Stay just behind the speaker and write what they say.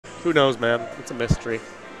Who knows, man? It's a mystery.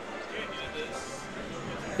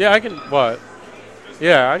 Yeah, I can. What?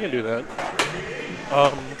 Yeah, I can do that.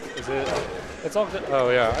 Is it? It's all good. Oh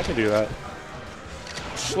yeah, I can do that.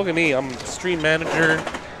 Just look at me. I'm stream manager,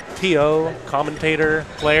 TO, commentator,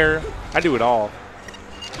 player. I do it all.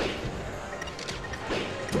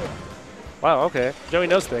 Wow. Okay. Joey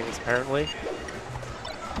knows things apparently.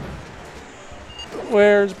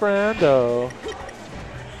 Where's Brando?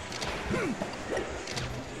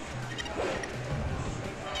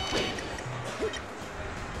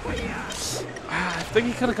 I think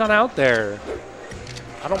he could have gone out there.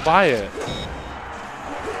 I don't buy it.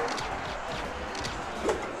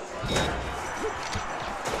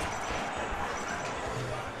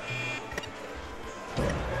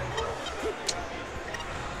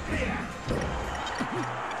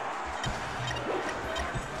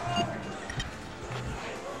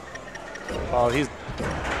 Oh, he's...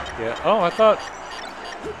 Yeah. Oh, I thought...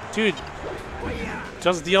 Dude,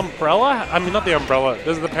 does the umbrella... I mean, not the umbrella.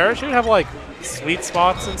 Does the parachute have, like, sweet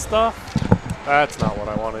spots and stuff? That's not what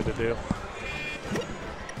I wanted to do.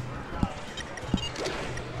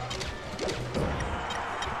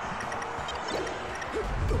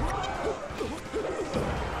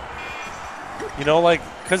 You know, like,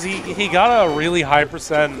 because he got a really high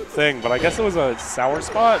percent thing, but I guess it was a sour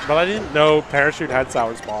spot, but I didn't know parachute had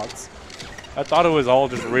sour spots. I thought it was all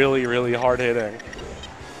just really, really hard hitting.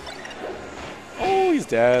 Oh, he's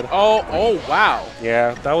dead. Oh, wow.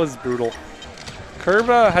 Yeah, that was brutal.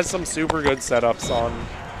 Curva has some super good setups on.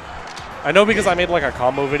 I know because I made like a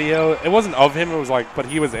combo video. It wasn't of him, it was like, but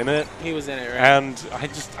he was in it. He was in it, right? And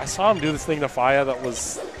I saw him do this thing to Faya that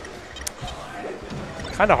was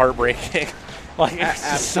kind of heartbreaking. Like, it's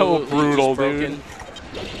just so brutal, dude.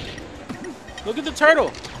 Look at the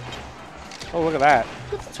turtle. Oh, look at that.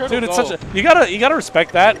 Look at the turtle. Dude, it's such a you gotta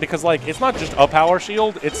respect that because like it's not just a power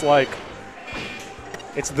shield, it's like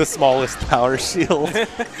it's the smallest power shield.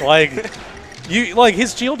 Like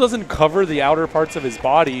his shield doesn't cover the outer parts of his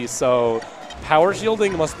body, so power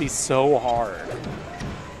shielding must be so hard.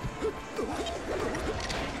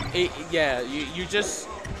 Yeah, you just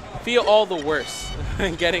feel all the worse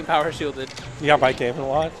getting power shielded. You got my game and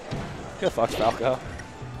watch? Good fuck, Falco.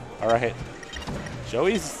 Alright.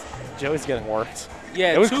 Joey's getting worked.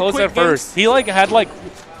 Yeah, it was close at first. He knew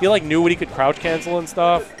what he could crouch cancel and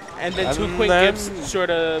stuff. And then two quick gives sort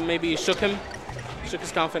of maybe shook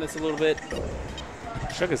his confidence a little bit.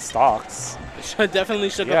 Shook his stocks. Definitely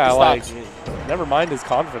shook up the stocks. Never mind his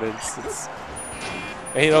confidence. It's,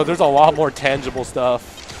 you know, there's a lot more tangible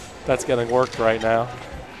stuff that's getting worked right now.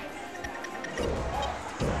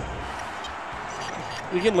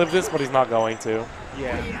 We can live this, but he's not going to.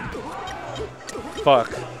 Yeah.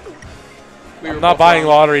 Fuck. I'm not buying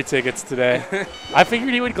lottery tickets today. I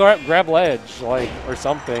figured he would grab ledge, like, or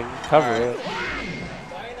something, cover it.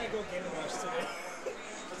 Why didn't I go Game & Watch today?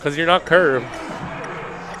 Because you're not curved.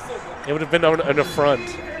 It would have been an affront.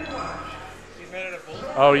 You made it a bull?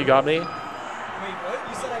 Oh, you got me? Wait, what?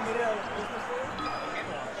 You said I made it out of business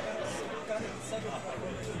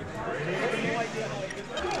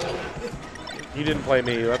for? You didn't play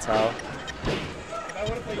me, that's how. If I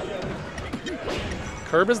would have played you, I would have.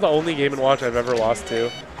 Curb is the only Game & Watch I've ever lost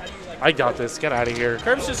to. I got this. Get out of here.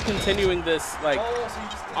 Curb's just continuing this, like,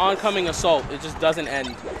 oncoming assault. It just doesn't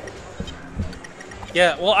end.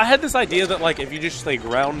 Yeah, well, I had this idea that, like, if you just, like,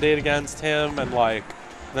 grounded against him and, like,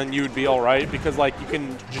 then you'd be all right because, like, you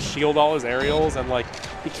can just shield all his aerials and, like,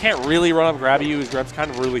 he can't really run up grab you. His grab's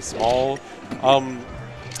kind of really small.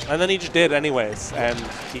 And then he just did anyways, and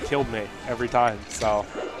he killed me every time, so.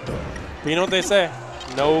 But you know what they say?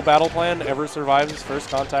 No battle plan ever survives first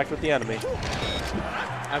contact with the enemy.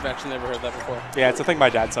 I've actually never heard that before. Yeah, it's a thing my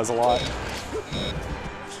dad says a lot.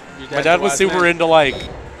 My dad was super into, like...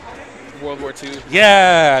 World War II?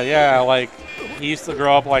 Yeah, like, he used to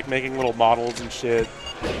grow up, like, making little models and shit,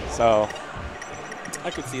 so...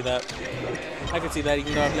 I could see that. I could see that,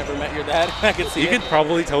 even though I've never met your dad. I could see You could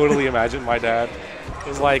probably totally imagine my dad.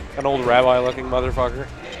 He's like an old rabbi-looking motherfucker.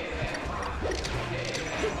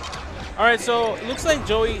 All right, so it looks like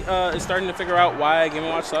Joey is starting to figure out why Game &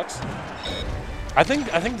 Watch sucks. I think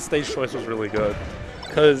the stage choice was really good,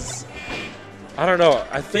 because I don't know.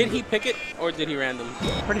 Did he pick it or did he random?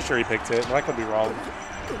 I'm pretty sure he picked it, but I could be wrong.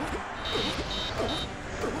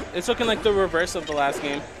 It's looking like the reverse of the last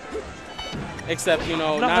game, except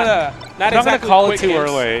not I'm not gonna call it too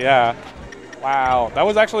early. Yeah. Wow, that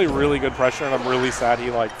was actually really good pressure, and I'm really sad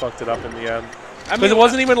he like fucked it up in the end. Because it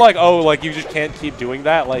wasn't even like, oh, like you just can't keep doing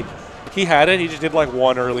that. Like he had it, he just did like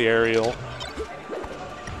one early aerial.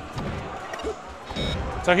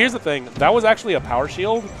 So here's the thing, that was actually a power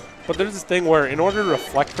shield, but there's this thing where in order to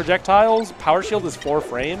reflect projectiles, power shield is 4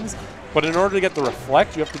 frames, but in order to get the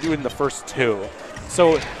reflect, you have to do it in the first 2.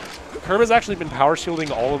 So Curb has actually been power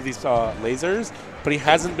shielding all of these lasers, but he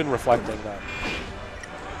hasn't been reflecting them.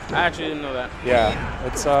 I actually didn't know that. Yeah,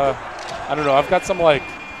 it's I don't know. I've got some like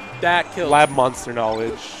That killed. lab monster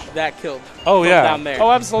knowledge. That killed. Oh From yeah. Down there.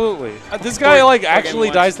 Oh, absolutely. This guy like actually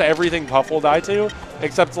once. dies to everything Puff will die to,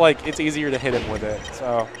 except like it's easier to hit him with it.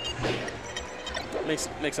 So.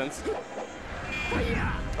 Makes sense.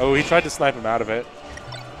 Oh, he tried to snipe him out of it.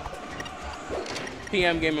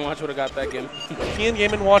 PM Game & Watch would have got that game. PM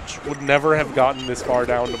Game & Watch would never have gotten this far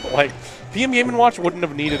down to like. PM Game & Watch wouldn't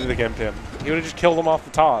have needed to gimp him. He would have just killed him off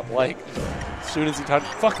the top. Like, as soon as he touched.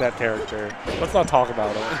 Fuck that character. Let's not talk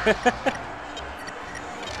about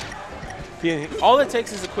him. All it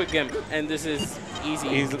takes is a quick gimp, and this is easy.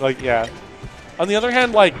 He's like, yeah. On the other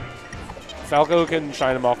hand, like, Falco can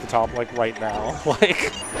shine him off the top, like, right now.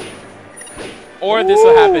 Like. Or this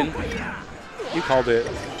will happen. You called it.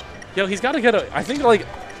 Yo, he's got to get a. I think, like.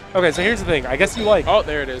 Okay, so here's the thing. I guess you, like. Oh,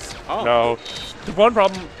 there it is. Oh. No. The one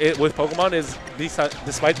problem with Pokemon is,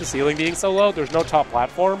 despite the ceiling being so low, there's no top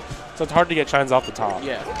platform, so it's hard to get shines off the top.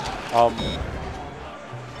 Yeah.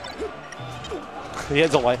 He had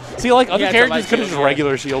to light. See, like, other characters could have just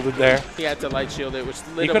regular shielded there. He had to light shield it, which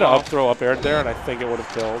lit He him could have off. up throw up aired there, and I think it would have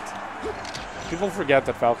killed. People forget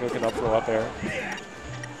that Falco can up throw up air.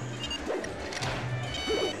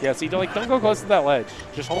 Yeah, see, don't go close to that ledge.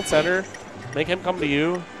 Just hold center, make him come to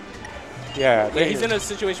you. Yeah, Yeah, he's in a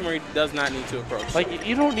situation where he does not need to approach. like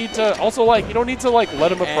you don't need to. Also, like you don't need to like let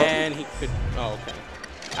him approach. And he could. Oh, okay.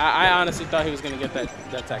 I honestly thought he was gonna get that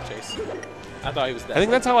tech chase. I thought he was dead. I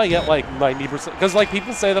think that's how I get like 90%. Because like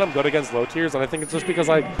people say that I'm good against low tiers, and I think it's just because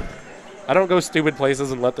like I don't go stupid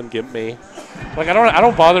places and let them gimp me. Like I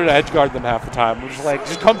don't bother to edge guard them half the time. I'm just like,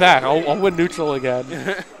 just come back. I'll win neutral again.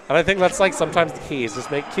 And I think that's like sometimes the key is just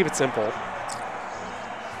keep it simple.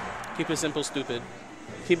 Keep it simple, stupid.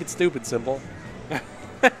 Keep it stupid simple.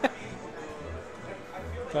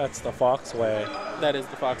 That's the Fox way. That is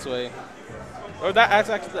the Fox way. Or that's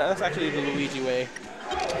actually the Luigi way.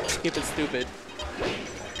 Keep it stupid.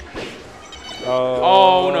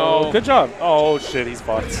 Oh no! Good job. Oh shit, he's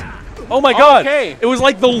fucked. Oh my god! Okay. It was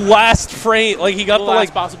like the last frame. Like he got the last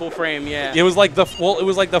like possible frame. Yeah. It was like the it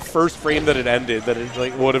was like the first frame that it ended that it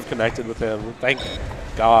like would have connected with him. Thank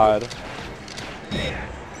God.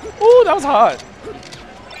 Ooh, that was hot.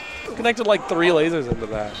 Connected like 3 lasers into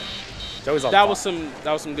that. Joey's on That top.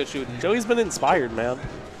 was some good shooting. Joey's been inspired, man.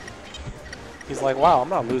 He's like, wow, I'm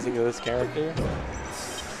not losing to this character.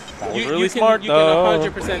 That was really smart, though. You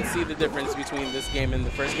can 100% see the difference between this game and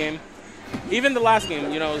the first game. Even the last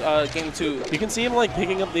game, you know, game 2. You can see him like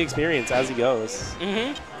picking up the experience as he goes.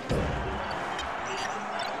 Mm-hmm.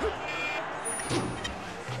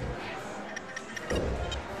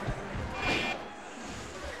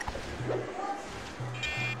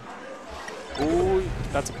 Ooh,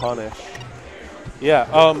 that's a punish.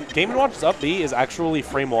 Yeah, Game & Watch's up B is actually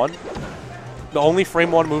frame 1. The only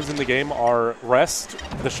frame 1 moves in the game are Rest,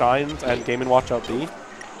 the Shines, and Game & Watch up B.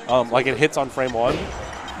 Like it hits on frame 1.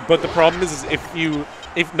 But the problem is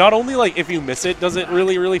if not only like if you miss it, does it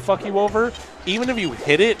really fuck you over? Even if you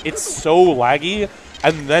hit it, it's so laggy,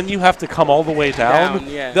 and then you have to come all the way down.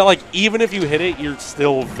 Yeah. That like even if you hit it, you're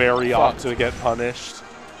still very apt to get punished.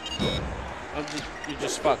 You're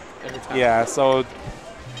just fucked every time. Yeah, so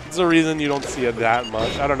it's a reason you don't see it that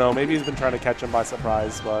much. I don't know. Maybe he's been trying to catch him by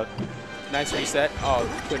surprise, but Nice reset. Oh,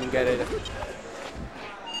 couldn't get it.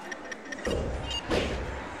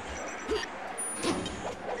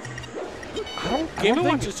 Game &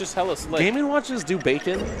 Watch is just hella slick. Game & Watches do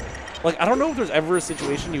bacon. Like, I don't know if there's ever a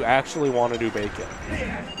situation you actually want to do bacon.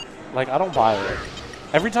 Like, I don't buy it.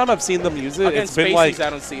 Every time I've seen them use it, Against it's been Spaceys, like... I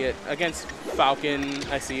don't see it. Against Falcon,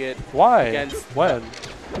 I see it. Why? Against When?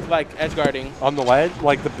 Like edge guarding. On the ledge?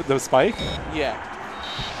 Like the spike? Yeah.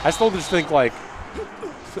 I still just think, like,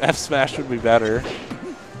 F Smash would be better.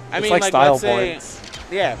 I It's mean, like style let's say, points.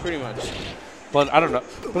 yeah, pretty much. But I don't know.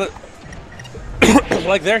 But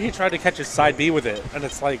like there, he tried to catch his side B with it, and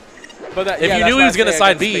it's like... But that, If yeah, you that's knew why he was I going to say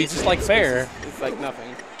side against B, Spaceys, it's just like fair. It's like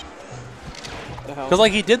nothing. The hell? Because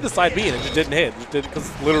like he did the side B and it just didn't hit. It did because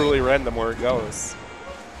it's literally random where it goes.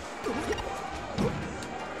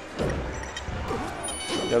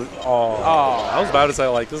 Yeah, oh, I was about to say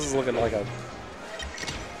like this is looking like a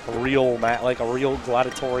real like a real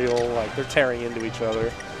gladiatorial. Like they're tearing into each other,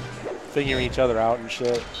 figuring each other out and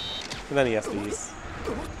shit. And then he SDs.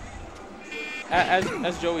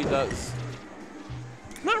 As Joey does.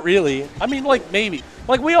 Not really. I mean, like maybe.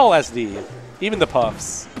 Like we all SD, even the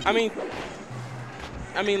puffs. I mean,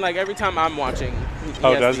 like every time I'm watching,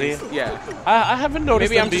 Oh, has does these. he? Yeah. I haven't noticed.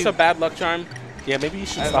 Maybe him I'm just being- a bad luck charm. Yeah, maybe you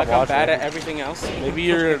should stop Like I'm watching. bad at everything else. Maybe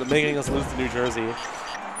you're making us lose to New Jersey.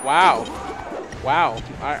 Wow. Wow. All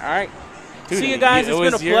right. Dude, See you guys. It's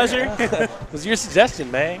been a pleasure. It was your suggestion,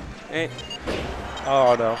 man. Hey,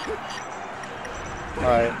 Oh, no. All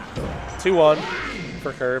right. 2-1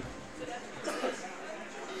 for Curb.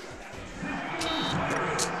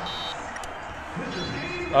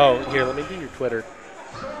 Oh, here, let me do your Twitter.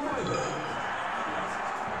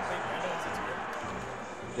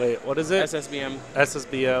 Wait, what is it? SSBM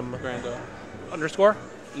SSBM Brando. underscore?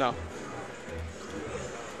 No.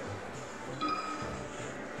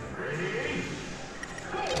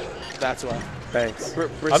 That's why. Thanks.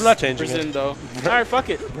 I'm not changing it. All right, fuck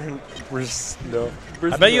it. No.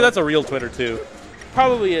 I bet you that's a real Twitter, too.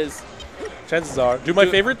 Probably is. Chances are. Dude, my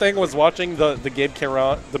favorite thing was watching the Gabe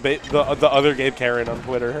Karen, the other Gabe Karen on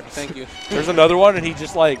Twitter. Thank you. There's another one, and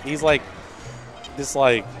he's like a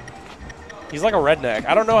redneck.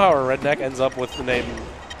 I don't know how a redneck ends up with the name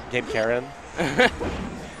Gabe Karen.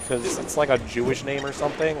 Because it's like a Jewish name or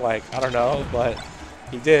something. Like, I don't know, but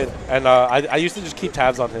he did. And I used to just keep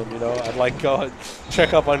tabs on him, you know. I'd like go and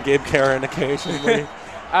check up on Gabe Karen occasionally.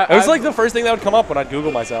 It was like the first thing that would come up when I'd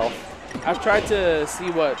Google myself. I've tried to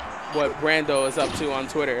see what Brando is up to on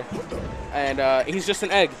Twitter, and he's just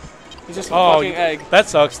an egg. He's just a fucking egg. That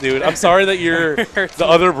sucks, dude. I'm sorry that you're the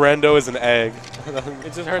other Brando is an egg.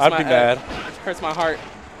 It just hurts I'd my be mad. It hurts my heart.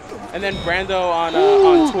 And then Brando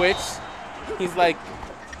on Twitch, he's like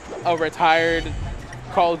a retired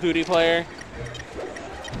Call of Duty player.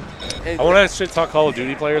 I want to shit talk Call of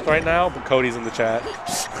Duty players right now, but Cody's in the chat.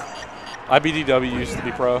 IBDW used to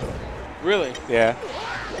be pro. Really? Yeah.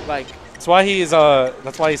 Like. That's why he's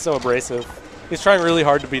so abrasive. He's trying really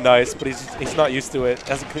hard to be nice, but he's not used to it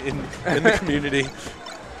as in the community.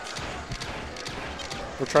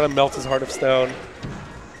 We're trying to melt his heart of stone.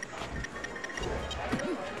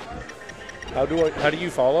 How do you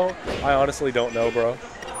follow? I honestly don't know, bro.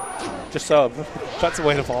 Just sub. That's a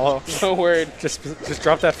way to follow. No word. Just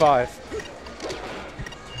drop that 5.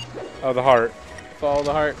 Oh, the heart. Follow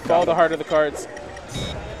the heart. Follow the heart of the cards.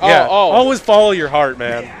 Yeah. Oh. Always follow your heart,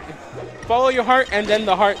 man. Follow your heart and then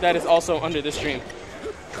the heart that is also under the stream.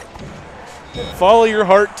 Follow your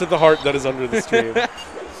heart to the heart that is under the stream.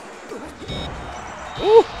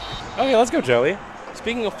 Ooh. Okay, let's go, Joey.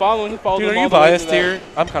 Speaking of following, follow Dude, them are all you the way to biased here?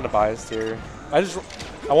 I'm kind of biased here. I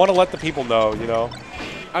want to let the people know, you know.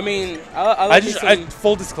 I mean, I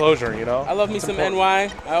full disclosure, you know. I love me some NY.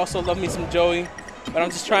 I also love me some Joey, but I'm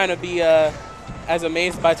just trying to be as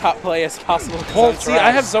amazed by top play as possible. Well, see,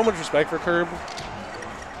 I have so much respect for Curb,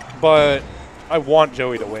 but I want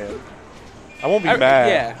Joey to win. I won't be mad.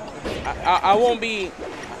 Yeah, I won't be.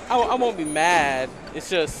 I won't be mad. It's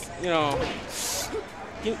just, you know,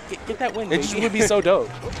 get that win. It just would be so dope.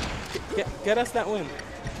 Get us that win.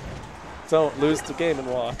 Don't lose the game and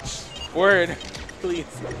watch. Word, please.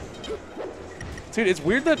 Dude, it's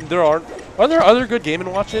weird that there are there other good Game &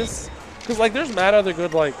 Watches? Because, like, there's mad other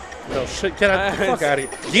good, like, no, shit, get the fuck out of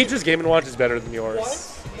here. Geech's Game & Watch is better than yours.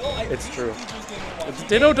 What? No, It's true.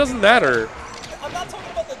 Ditto doesn't matter. I'm not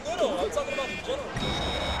talking about the little. I'm talking about in general.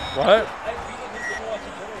 What? I've beaten his Game & Watch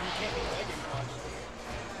in general. You can't beat my Game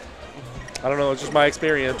 & Watch. I don't know, it's just my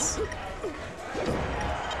experience.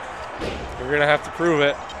 You're going to have to prove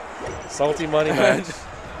it. Salty money match.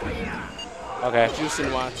 Okay. Juice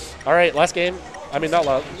and watch. All right, last game. I mean, not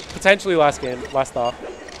last. Potentially last game. Last stop.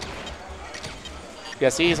 Yeah,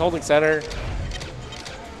 see, he's holding center.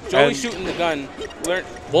 Joey's shooting the gun.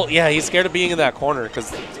 Well, yeah, he's scared of being in that corner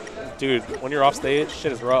because, dude, when you're off stage,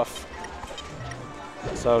 shit is rough.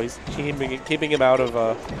 So he's keeping him out of.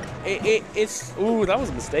 It's Ooh, that was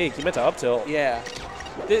a mistake. He meant to up tilt. yeah.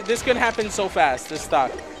 This could happen so fast. This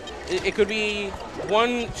stock. It could be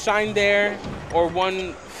one shine there or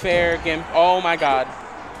one fair game. Oh my God.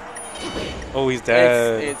 Oh, he's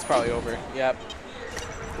dead. It's probably over. Yep.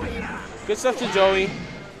 Good stuff to Joey.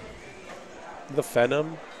 The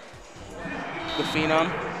Phenom. The Phenom.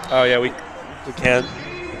 Oh yeah, we can't.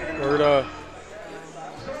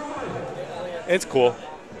 It's cool.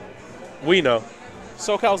 We know.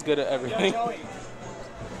 SoCal's good at everything.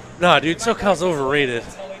 Nah, dude, SoCal's overrated.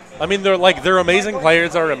 I mean, they're amazing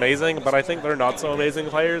players are amazing, but I think they're not so amazing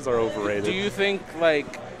players are overrated. Do you think like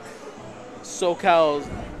SoCal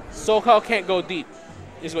can't go deep?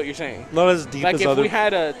 Is what you're saying? Not as deep Like as if other. we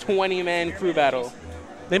had a 20-man crew battle,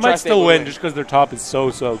 They might Tri-State still would win win. just because their top is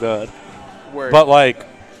so good. word. But like,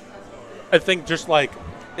 I think just like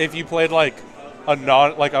if you played like a a crew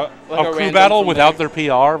random battle from without there. their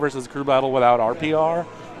PR versus crew battle without our PR, I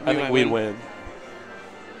think might we'd win. win.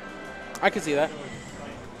 I could see that.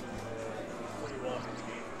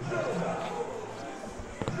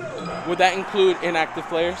 Would that include inactive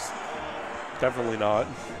players? Definitely not.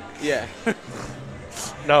 Yeah.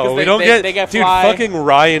 No, 'Cause we they- don't they- get. they get dude, fly. fucking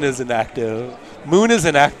Ryan is inactive. Moon is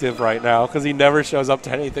inactive right now because he never shows up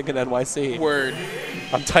to anything in NYC. Word.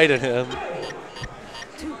 I'm tight at him.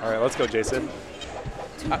 All right, let's go, Jason.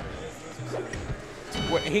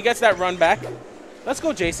 He gets that run back. Let's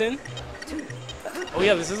go, Jason. Oh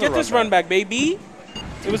yeah, this is Get this run back, baby.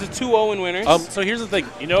 It was a 2-0 in winners. So here's the thing.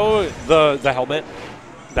 You know the helmet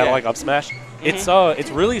that Yeah. like up smash. It's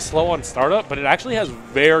really slow on startup, but it actually has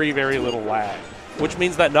very little lag, which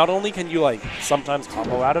means that not only can you like sometimes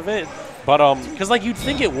combo out of it, but because like you'd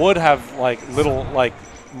think it would have like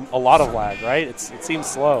a lot of lag, right? It seems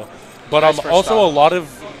slow, but Nice first also stop.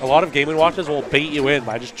 a lot of Game & Watches will bait you in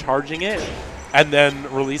by just charging it and then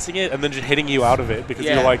releasing it and then just hitting you out of it because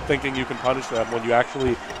Yeah. you're like thinking you can punish them when you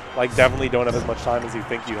actually like definitely don't have as much time as you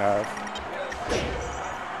think you have.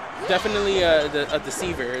 Definitely a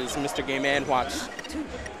deceiver is Mr. Game & Watch.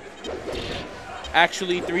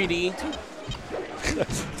 Actually 3D.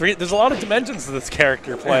 There's a lot of dimensions to this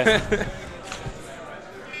character play.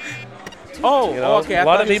 Oh, You know, okay. I a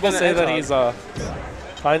lot thought of he was people gonna say edge that hog.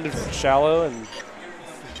 he's kind of shallow and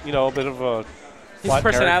a bit of a His flat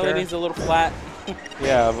personality character. is a little flat.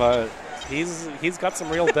 Yeah, but he's got some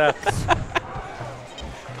real depth.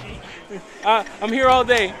 I'm here all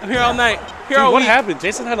day. I'm here all night. Here Dude, all what week. happened?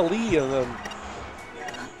 Jason had a lead and then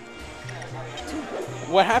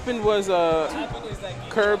What happened was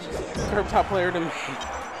Curb top player to me.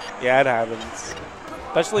 yeah, it happens.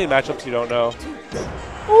 Especially in matchups you don't know.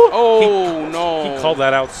 Oh no! He called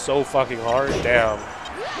that out so fucking hard. Damn.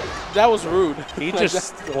 That was rude. He Like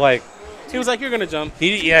just like he was like, "You're gonna jump.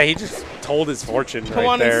 he just told his fortune Come right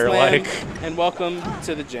on there. and slam, Like and welcome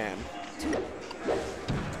to the jam."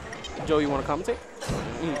 Joe, you want to commentate?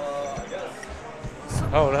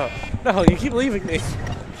 oh no, you keep leaving me.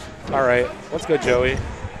 All right, let's go, Joey.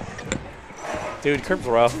 Dude, Curb's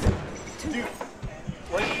rough. Dude,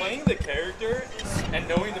 like playing the character and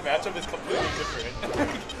knowing the matchup is completely different.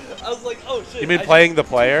 I was like, oh shit. You mean playing the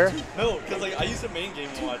player? No, because like I used to main Game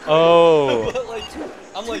 & Watch. Right? Oh. But like,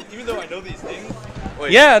 I'm like, even though I know these things.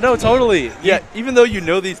 Wait, Yeah, no, totally. Yeah, even though you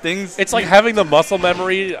know these things, It's like having the muscle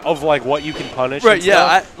memory of like what you can punish. right? and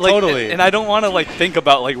Yeah, stuff. like, totally. and I don't want to like think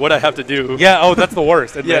about like what I have to do. Yeah. Oh, that's the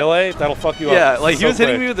worst. In Yeah. melee, that'll fuck you Yeah, up. like he so was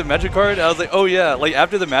hitting quick. me with the magic card. I was like, oh yeah. Like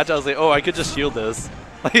after the match, I was like, oh, I could just shield this.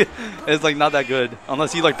 Like it's like not that good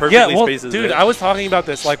unless he like perfectly Yeah, well, spaces dude, it. I was talking about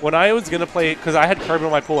this. Like when I was gonna play, because I had Curb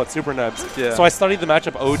in my pool at Super Nebs. Yeah. So I studied the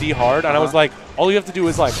matchup OD hard, and I was like, all you have to do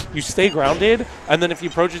is like you stay grounded, and then if he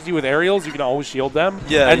approaches you with aerials, you can always shield them.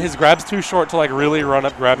 Yeah. And his grab's too short to like really run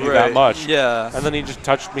up, grab you that Right, much. yeah. And then he just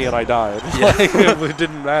touched me, and I died. Yeah. Like, it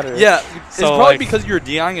didn't matter. Yeah, it's So, probably like- because you're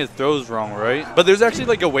DIing his throws wrong, right? But there's actually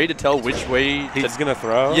like a way to tell which way He's gonna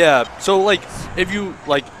throw. Yeah, so like if you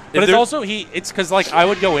like But if it's there- also it's because like I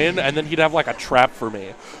would go in and then he'd have like a trap for me.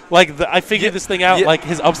 Like I figured Yeah, this thing out. yeah. Like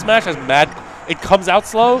his up smash has mad. It comes out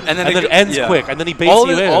slow and then it ends yeah. quick and then he baits all of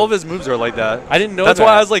you his, in. all of his moves are like that. I didn't know That's that.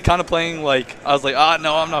 why I was like kind of playing like I was like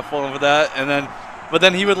no I'm not falling for that and then but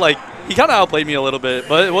then he would like he kind of outplayed me a little bit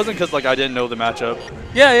but it wasn't because like I didn't know the matchup.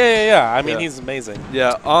 Yeah. I mean Yeah. he's amazing.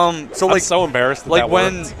 Yeah. So I'm like so embarrassed. like that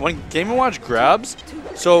when worked. Game & Watch grabs,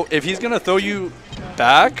 so if he's gonna throw you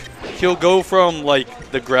back, he'll go from like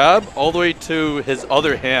the grab all the way to his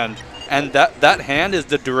other hand, and that hand is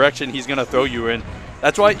the direction he's gonna throw you in.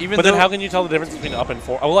 That's why even But though then how can you tell the difference between up and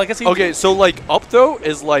forward? Oh, well, I guess he. okay, so like up throw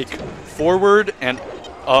is like forward and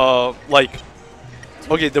like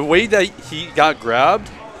okay, the way that he got grabbed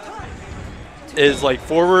is like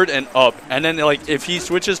forward and up, and then like if he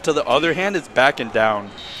switches to the other hand, it's back and down.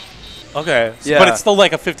 Okay. Yeah. But it's still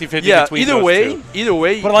like a 50-50 Yeah, between either those way, two. either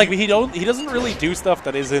way. But like he doesn't really do stuff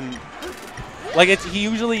that isn't like he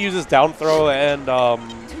usually uses down throw and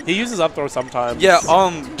he uses up throw sometimes. Yeah,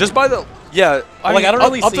 just by the I Like, mean, I don't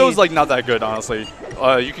really up throw see- is like not that good, honestly.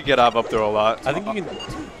 You could get out of up throw a lot. I think you can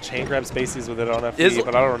chain grab spaces with it on FD, Is-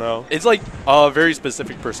 but I don't know. It's like very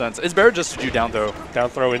specific percents. It's better just to do down throw. Down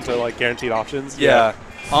throw into like guaranteed options. Yeah.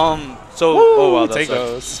 So Woo, oh wow, that take sucks.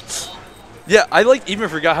 those. Yeah, I like even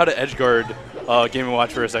forgot how to edge guard Game &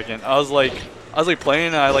 Watch for a second. I was like playing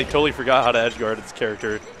and I like totally forgot how to edge guard its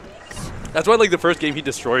character. That's why like the first game he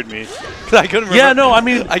destroyed me. 'Cause I couldn't remember. Yeah, no, I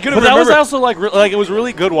mean, I couldn't but that was remember. also like it was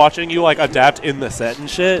really good watching you like adapt in the set and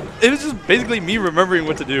shit. It was just basically me remembering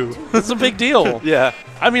what to do. It's a big deal. Yeah.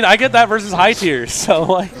 I mean, I get that versus high tiers, so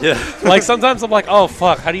like, Yeah. like sometimes I'm like, oh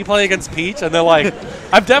fuck, how do you play against Peach? And then like,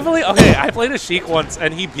 I'm definitely okay. I played a Sheik once,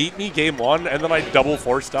 and he beat me game one, and then I double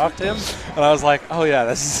four stocked him, and I was like, oh yeah,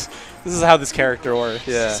 this is how this character works.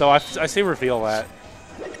 Yeah. So I see reveal that.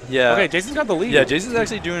 Yeah. Okay, Jason's got the lead. Yeah, Jason's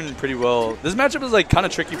actually doing pretty well. This matchup is like kind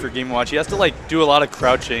of tricky for Game & Watch. He has to like do a lot of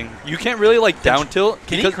crouching. You can't really like down tilt.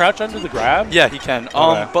 Can he crouch under the grab? Yeah, he can.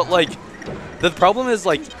 Okay. But like the problem is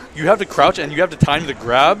like you have to crouch and you have to time the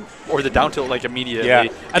grab or the down tilt like immediately. Yeah.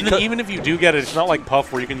 And then even if you do get it, it's not like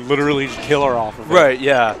Puff where you can literally just kill her off of it. Right.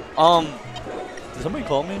 Yeah. Did somebody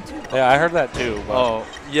call me? Yeah, I heard that too. But. Oh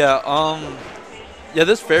yeah. Yeah,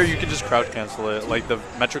 this fair you can just crouch cancel it. Like the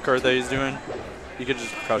metric card that he's doing, you could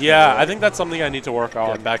just crouch. Yeah, cancel it. I think that's something I need to work on.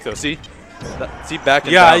 Yeah, back though. See, see back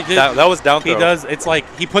and yeah, down. That was down throw. He does. It's like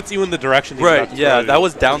he puts you in the direction. He's Right. about to Yeah, throw that you.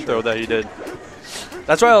 was down throw that he did.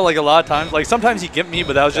 That's why like a lot of times, like sometimes he gimped me,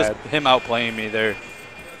 but that was just him outplaying me there.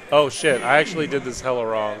 Oh shit! I actually did this hella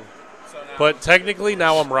wrong. But technically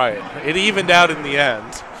now I'm right. It evened out in the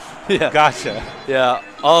end. Yeah. Gotcha. Yeah.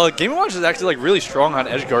 Game & Watch is actually like really strong on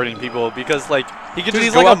edge guarding people because like he could Dude, just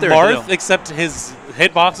he's go like out a there and hit Marth, 'em. except his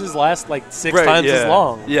hitboxes last like 6 Right, times yeah. as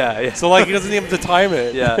long. Yeah. Yeah. So like he doesn't even have to time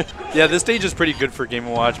it. Yeah. Yeah. This stage is pretty good for Game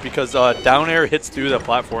 & Watch because down air hits through the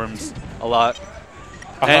platforms a lot.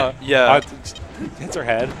 And, yeah. Hits her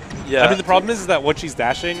head. Yeah. I mean the problem is that when she's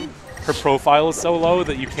dashing, her profile is so low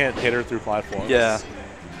that you can't hit her through platforms. Yeah.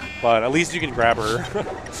 But at least you can grab her.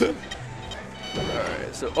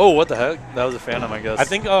 Alright, so what the heck? That was a Phantom, I guess. I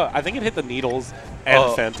think it hit the needles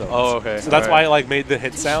and phantoms. Oh, okay. So that's Alright. why it like made the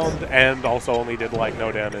hit sound and also only did like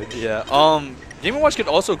no damage. Yeah. Game & Watch could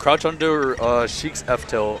also crouch under Sheik's F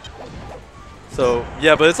tilt. So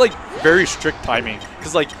yeah, but it's like very strict timing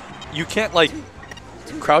because like you can't like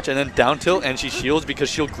crouch and then down tilt and she shields because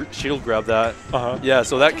she'll shield grab that. Uh-huh. Yeah,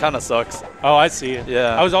 so that kind of sucks. Oh, I see.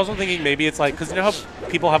 Yeah. I was also thinking maybe it's like, because you know how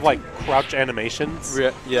people have like crouch animations?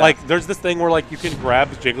 Yeah. Like there's this thing where like you can grab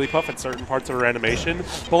Jigglypuff at certain parts of her animation,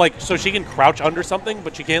 but like so she can crouch under something,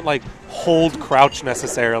 but she can't like hold crouch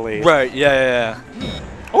necessarily. Right. Yeah.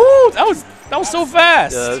 Oh, that was so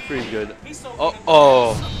fast. Yeah, that's pretty good.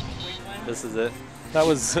 Oh. This is it. That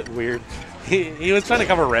was weird. He was trying to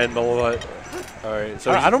cover Randall, but All right.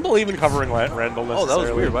 So I don't believe in covering Randall necessarily. Oh, that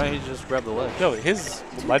was weird. Why didn't he just grab the ledge? No, his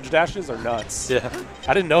ledge dashes are nuts. Yeah.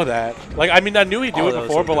 I didn't know that. Like, I mean, I knew he'd do it that was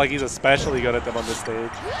before, so but good. like he's especially good at them on this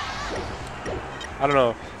stage. I don't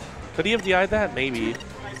know. Could he have DI'd that? Maybe.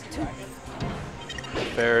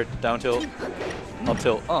 Fair down tilt, up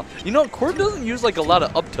tilt. You know, Corb doesn't use like a lot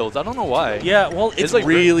of up tilts. I don't know why. Yeah, well, it's like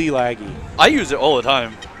really laggy. I use it all the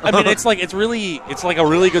time. I mean, it's like a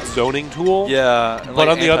really good zoning tool. Yeah. and, But like,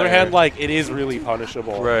 on the other anti-air. hand, like it is really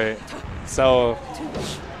punishable. Right. So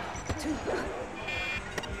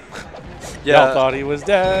Yeah. y'all thought he was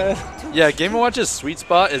dead. Yeah, Game & Watch's sweet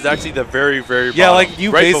spot is actually the very, very Yeah, bottom, like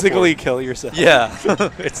you right basically before. kill yourself. Yeah.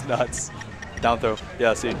 It's nuts. Down throw.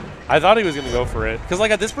 Yeah, see. I thought he was gonna go for it because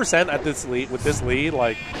like at this percent, at this lead, with this lead,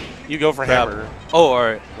 like you go for Grab. hammer. Oh, all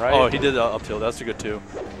right. Right? Oh, he did up tilt. That's good too.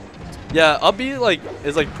 Yeah, up B like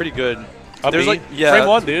is like pretty good. Up There's B? like Frame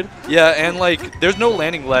one, dude. Yeah, and like there's no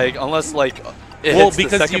landing lag unless like it Well, hits the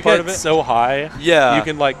because second you part get of it. so high, Yeah. you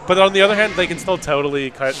can like. But on the other hand, they can still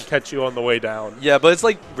totally catch you on the way down. Yeah, but it's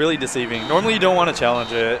like really deceiving. Normally you don't want to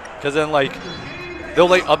challenge it because then like they'll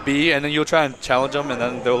like up B and then you'll try and challenge them and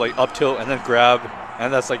then they'll like up tilt and then grab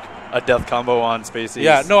and that's like a death combo on spaces.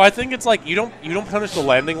 Yeah, no, I think it's like you don't punish the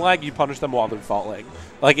landing lag, you punish them while they're falling.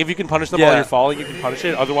 Like if you can punish them while Yeah. you're falling, you can punish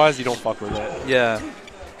it. Otherwise, you don't fuck with it. Yeah.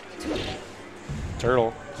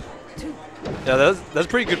 Turtle. Yeah, that's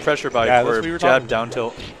pretty good pressure by Yeah, that's Corb. what we were Jab talking down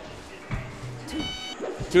tilt.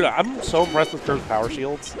 Dude, I'm so impressed with Kurb's power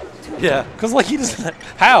shields. Yeah. Cause like he just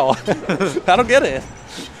how? I don't get it.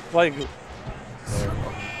 Like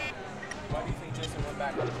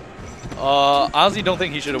Honestly, don't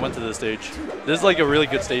think he should have went to this stage. This is like a really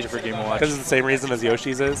good stage for Game & Watch. because it's the same reason as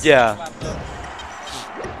Yoshi's is. Yeah.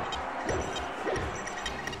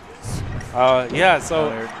 Yeah.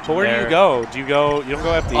 So, but where do you go? Do you go? You don't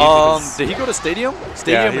go FD. because- Did he go to Stadium?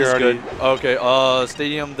 Stadium he is already- good. Okay.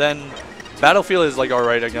 Stadium then. Battlefield is like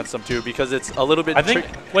alright against them too because it's a little bit. I think.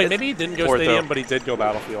 Wait, it's maybe he didn't go fourth, Stadium, though. but he did go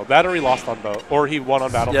Battlefield. That or he lost on both, or he won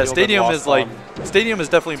on Battlefield. Yeah, and Stadium lost is like on- Stadium is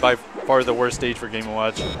definitely by far the worst stage for Game &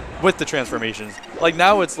 Watch with the transformations. Like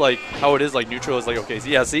now it's like how it is like neutral is like okay,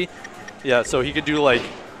 see, so he could do like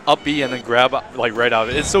up B and then grab like right out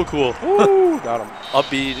of it. It's so cool. Ooh, got him. Up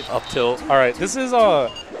B, up tilt. All right, this is I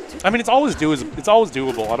mean, it's always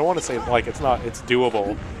doable. I don't want to say like it's not. It's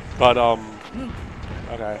doable, but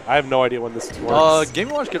okay. I have no idea when this works. Game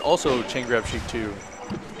 & Watch could also chain grab Sheik too.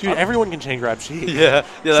 Dude, everyone can chain grab Sheik. Yeah,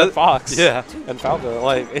 Except Fox. Yeah. And Falco.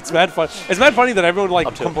 Like, it's mad fun. It's mad funny that everyone like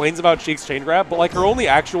Up tilt. complains about Sheik's chain grab, but like her only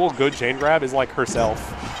actual good chain grab is like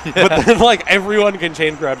herself. But then like everyone can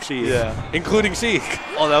chain grab Sheik. Yeah. Including Sheik.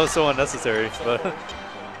 Oh, that was so unnecessary. But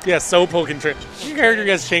Yeah, so poking trick. Your character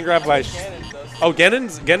gets chain grab by. Oh,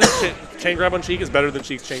 Ganon's chain grab on Sheik is better than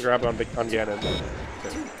Sheik's chain grab on Ganon.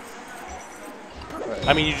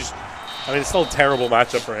 I mean, it's still a terrible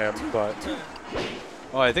matchup for him, but.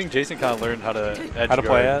 Oh, I think Jason kind of learned how to edge guard.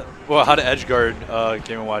 Play it? Well, how to edge guard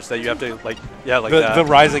Game & Watch. That you have to, like that. The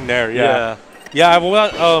rising nair, yeah. Yeah,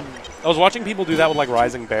 well, I was watching people do that with, like,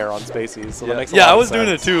 rising bear on Spacies, so that makes a lot I of was sense. doing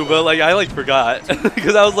it too, but, like, I, like, forgot.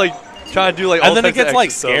 Because I was, like, trying to do, like, all and then it types gets, of like,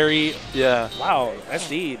 extra scary. stuff. Yeah. Wow,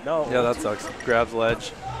 SD, no. Yeah, that sucks. Grabs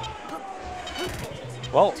ledge.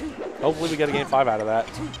 Well, hopefully we get a game 5 out of that.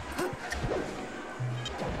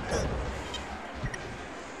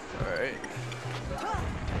 Alright.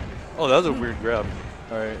 Oh, that was a weird grab.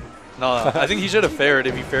 Alright. No, I think he should have fared.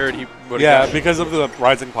 If he fared, he would have. Yeah, because of the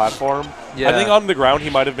rising platform. Yeah. I think on the ground he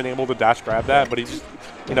might have been able to dash grab that, but he just,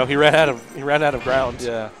 he ran out of ground.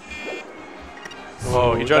 Yeah.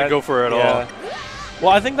 Oh, he tried to go for it all. Well,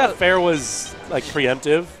 I think that fair was like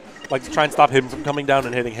preemptive, like to try and stop him from coming down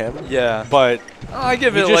and hitting him. Yeah. But I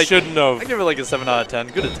give it just like shouldn't have. I give it like a 7 out of 10.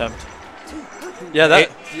 Good attempt. Yeah, that.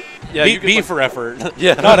 B for effort.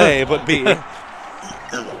 Yeah. Not A, but B.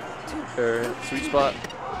 Fair. Sweet spot.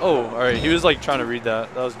 Oh, all right. He was like trying to read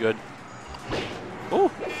that. That was good. Oh,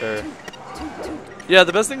 fair. Yeah,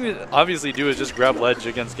 the best thing to obviously do is just grab ledge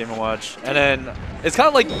against Game & Watch, and then it's kind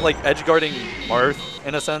of like edge guarding Marth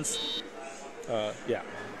in a sense. Yeah.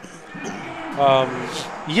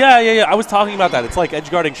 Yeah. I was talking about that. It's like edge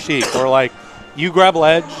guarding Sheik, where like you grab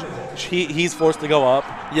ledge, he's forced to go up,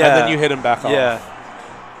 and then you hit him back off. Yeah.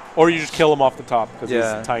 Or you just kill him off the top because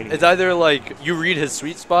he's tiny. It's either like you read his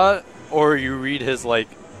sweet spot, or you read his like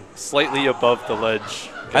slightly above the ledge.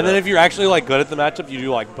 And then if you're actually like good at the matchup, you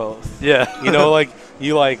do like both. Yeah. Like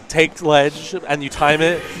you like take ledge and you time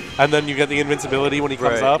it, and then you get the invincibility when he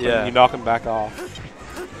comes up, and you knock him back off.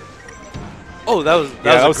 Oh, that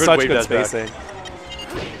was such wave good dash spacing.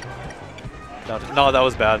 No, that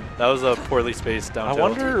was bad. That was a poorly spaced down I tilt.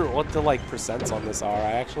 wonder what the like percents on this are.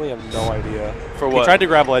 I actually have no idea. For what? He tried to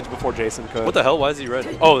grab ledge before Jason could. What the hell? Why is he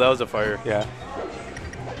red? Oh, that was a fire. Yeah.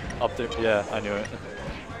 Up there. Yeah, I knew it.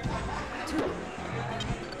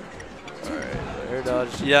 Alright, air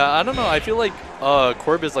dodge. Yeah, I don't know. I feel like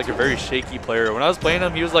Corb is like a very shaky player. When I was playing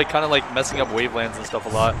him, he was like kind of like messing up wavelands and stuff a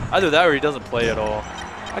lot. Either that or he doesn't play at all.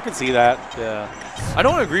 I can see that. Yeah. I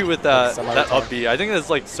don't agree with that up B. I think that's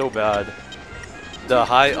like so bad. The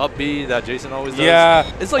high up B that Jason always does. Yeah.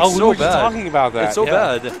 It's like we so were bad. just talking about that. It's so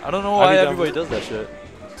bad. I don't know why everybody does that shit.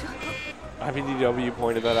 IBDW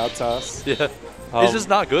pointed that out to us. Yeah. It's just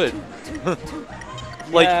not good.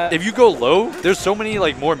 Like, if you go low, there's so many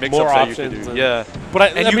like more mix-ups that you can do. Yeah.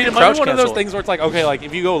 But and I you mean, can it might be crouch one of those cancel. things where it's like, okay, like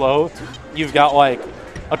if you go low, you've got like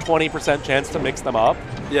a 20% chance to mix them up.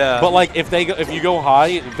 Yeah. But like if you go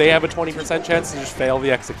high, they have a 20% chance to just fail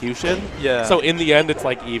the execution. Yeah. So in the end, it's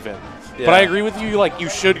like even. Yeah. But I agree with you. Like you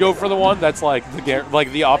should go for the one that's like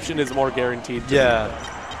the option is more guaranteed.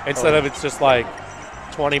 Instead of it's just like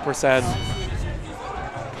 20%.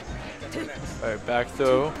 All right, back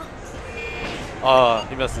throw.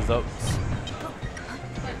 He messes up.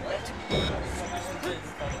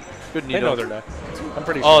 Good needle. I know they're not. I'm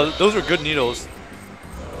pretty sure. Oh, those were good needles.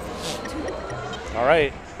 All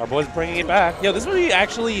right, our boy's bringing it back. Yo, this would be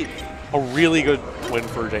actually a really good win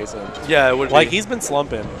for Jason. Yeah, it would be. Like, he's been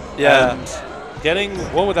slumping. Yeah. And getting,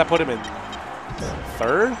 what would that put him in?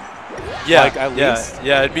 Third? Yeah. Like, at least?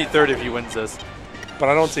 Yeah, it'd be third if he wins this. But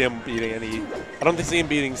I don't see him beating I don't see him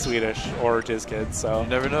beating Swedish or dizzkid, so. You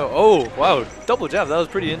never know. Oh, wow. Double jab. That was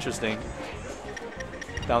pretty interesting.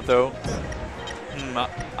 Down throw.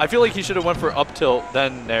 I feel like he should have went for up tilt,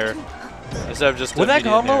 then nair. Instead of just with that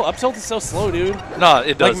combo, nair. up tilt is so slow, dude. No,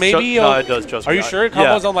 it does. Like maybe. No, it does. Trust me. Are you sure it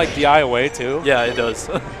combos on like DI away too? Yeah, it does.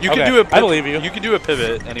 You Okay, can do it. I believe you. You can do a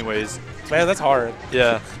pivot, anyways. Man, that's hard.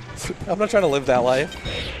 Yeah. I'm not trying to live that life.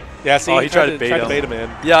 Yeah, see, he tried to bait him in.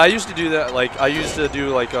 Yeah, I used to do that. Like I used to do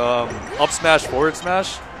like up smash, forward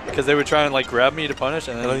smash, because they would try and like grab me to punish,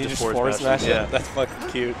 and then you just forward smash. Yeah, that's fucking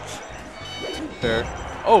cute. Fair.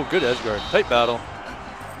 Oh, good edge guard. Tight battle.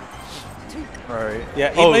 All right.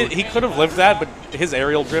 Yeah, he could have lived that, but his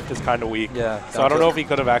aerial drift is kind of weak. Yeah. So I don't know if he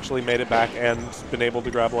could have actually made it back and been able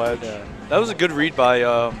to grab ledge. Yeah. That was a good read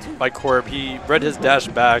by Corb. He read his dash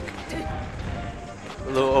back. A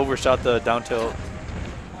little overshot the down tilt.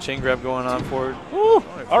 Chain grab going on forward. Woo!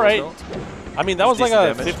 All right. Tilt. I mean, that was like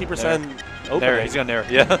a Decent 50% opening. Nair. He's gonna nair.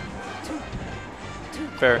 Yeah.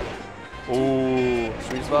 Fair. Ooh.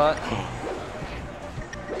 Sweet spot.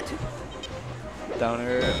 Down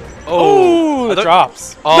air. Oh, the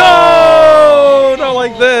drops. Oh, no, not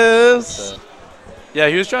like this. Yeah,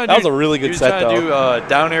 he was trying to That was a really good set, He was trying to do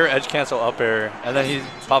down air, edge cancel, up air, and then he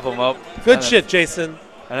pop him up. Good shit, Jason.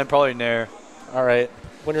 And then probably nair. All right.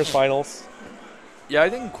 Winners finals. Yeah, I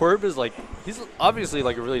think Quirb is like, he's obviously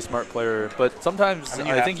like a really smart player, but sometimes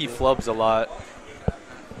I think he flubs a lot.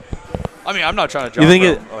 I mean, I'm not trying to jump. You think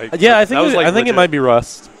it? Like, Yeah, I think it might be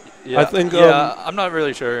Rust. Yeah, I think. Yeah, I'm not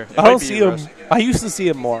really sure. I don't see him. I used to see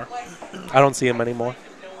him more. I don't see him anymore.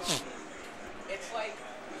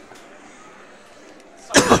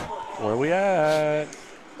 Where we at?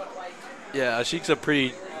 Yeah, Sheik's a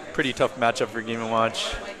pretty tough matchup for Game &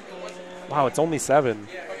 Watch. Wow, it's only 7.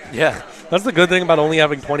 Yeah. That's the good thing about only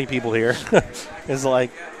having 20 people here. It's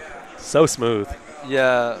like so smooth.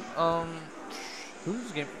 Yeah.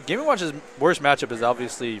 Who's Game & Watch's worst matchup is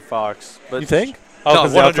obviously Fox. But You think? Oh,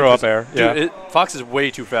 because no, they'll throw up air. Dude, Yeah. Fox is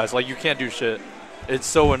way too fast. Like, you can't do shit. It's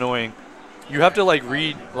so annoying. You have to, like,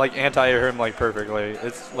 read, like, anti-air him, like, perfectly.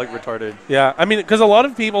 It's, like, retarded. Yeah, I mean, because a lot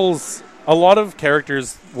of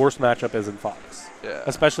characters' worst matchup is in Fox. Yeah.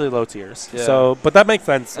 Especially low tiers. Yeah. So, but that makes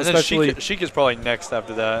sense. And Especially then Sheik is probably next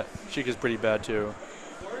after that. Sheik is pretty bad, too.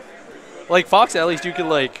 Like, Fox, at least you could,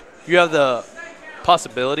 like, you have the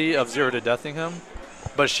possibility of 0 to deathing him.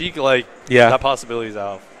 But Sheik, like, that possibility is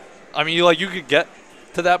out. I mean, you could get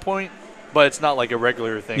to that point, but it's not, like, a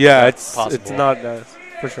regular thing. Yeah, it's possible. not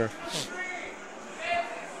for sure.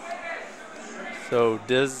 So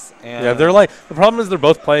Diz and Yeah, they're like, the problem is they're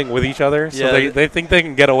both playing with each other, so Yeah, they think they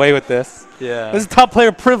can get away with this. yeah. This is top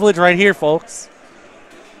player privilege right here, folks.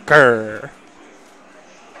 Grr.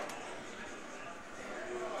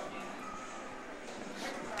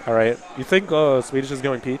 All right, you think Swedish is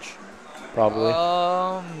going Peach? Probably.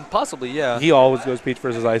 Possibly, yeah. He always goes Peach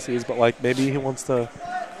versus ICs, but like maybe he wants to.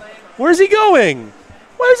 Where's he going?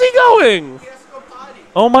 Where's he going?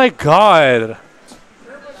 Oh my God!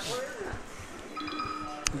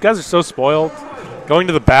 You guys are so spoiled. Going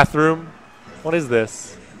to the bathroom. What is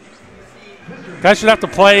this? Guys should have to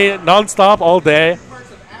play nonstop all day.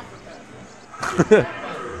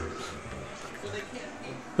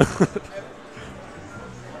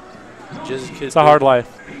 It's a hard life.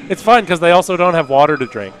 It's fun because they also don't have water to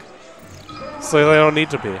drink, so they don't need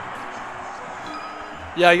to be.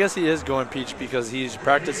 Yeah, I guess he is going Peach because he's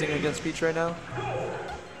practicing against Peach right now.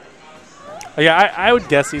 Yeah, I would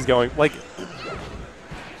guess he's going like.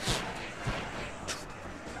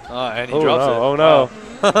 And he Oh drops no! it. Oh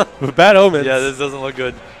no! Bad omens. Yeah, this doesn't look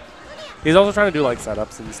good. He's also trying to do like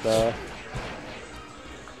setups and stuff.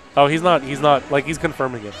 Oh, he's not. He's not. Like he's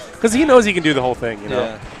confirming it because he knows he can do the whole thing. You know.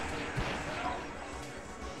 Yeah.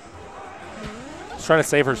 He's trying to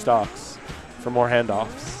save her stocks for more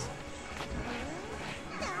handoffs.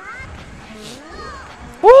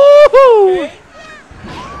 Woohoo! Okay.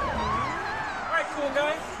 Alright, cool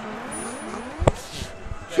guys.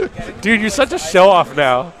 Dude, you're such a show off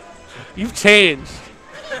now. You've changed.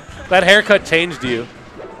 That haircut changed you.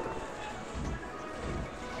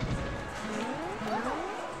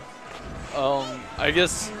 I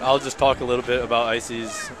guess I'll just talk a little bit about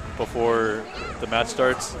Ices before the match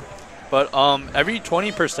starts. But every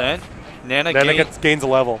 20%, Nana gains a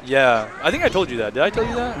level. Yeah, I think I told you that. Did I tell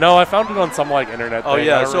you that? No, I found it on some like internet. Oh thing.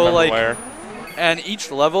 yeah, I don't so remember like, where. and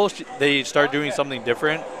each level they start doing something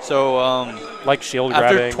different. So like shield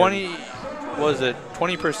after grabbing. 20, what is it?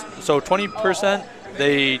 20%. So 20%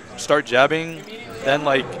 they start jabbing. Then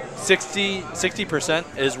like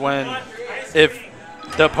 60% is when if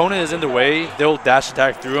the opponent is in the way, they'll dash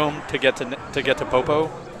attack through him to get to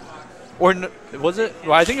Popo. Or was it?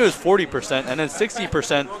 Well, I think it was 40%, and then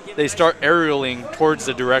 60% they start aerialing towards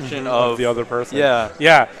the direction of the other person. Yeah.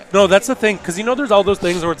 Yeah. No, that's the thing, because you know there's all those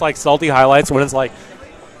things where it's like salty highlights when it's like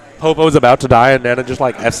Popo's about to die and Nana just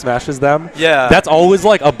like F smashes them. Yeah. That's always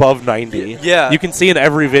like above 90. Yeah. You can see in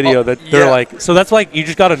every video that they're like, so that's like, you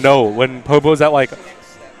just got to know when Popo's at like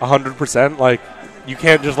 100%, like you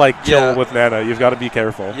can't just like kill with Nana. You've got to be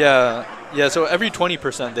careful. Yeah. Yeah, so every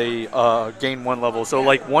 20% they gain 1 level. So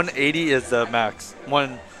like 180 is the max.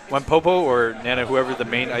 When Popo or Nana, whoever the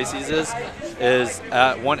main Ices is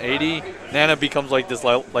at 180, Nana becomes like this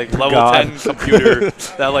level 10 computer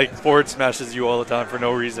that like forward smashes you all the time for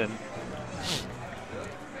no reason.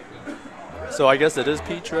 So I guess it is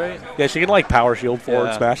Peach, right? Yeah, she can like power shield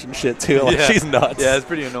forward smash and shit too. Like she's nuts. Yeah, it's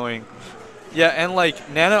pretty annoying. Yeah, and like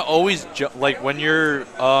Nana always like when you're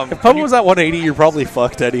if Popo was at 180, you're probably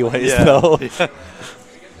fucked anyways. Though. Yeah.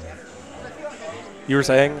 You were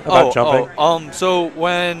saying about jumping? So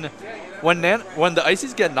when the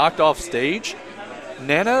Ices get knocked off stage,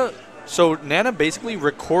 Nana basically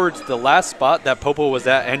records the last spot that Popo was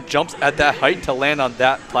at and jumps at that height to land on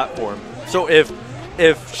that platform. So if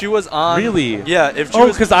if she was on. Really? Yeah. If she Oh,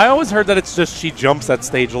 was. because I always heard that it's just she jumps at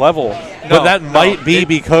stage level. No, But that no, might be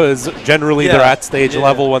because generally Yeah, they're at stage yeah.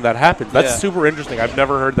 level when that happens. That's Yeah. super interesting. I've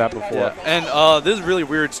never heard that before. Yeah. And this is really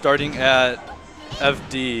weird starting at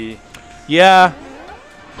FD. Yeah.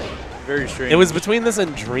 Very strange. It was between this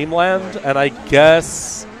and Dreamland, and I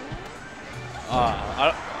guess.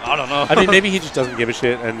 I don't know. I mean, maybe he just doesn't give a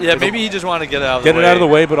shit. And Yeah, maybe he just wanted to get it out of the way. get it out of the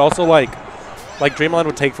way, but also like Dreamland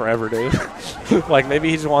would take forever, dude. Like maybe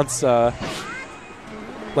he just wants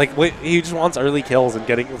he just wants early kills and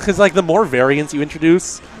getting, because like the more variants you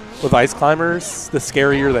introduce with ice climbers, the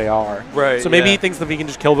scarier they are. Right. So maybe yeah. he thinks that if he can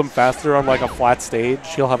just kill them faster on like a flat stage,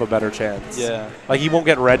 he'll have a better chance. Yeah. Like he won't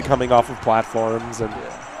get red coming off of platforms and.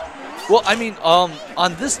 Well, I mean, on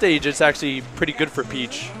this stage, it's actually pretty good for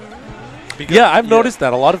Peach. Because, Yeah, I've noticed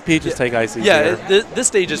that a lot of Peaches take icy. Yeah, here. this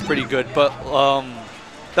stage is pretty good, but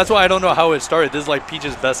that's why I don't know how it started. This is like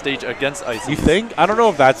Peach's best stage against icy. You think? I don't know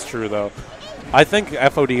if that's true though. I think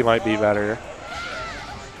FOD might be better.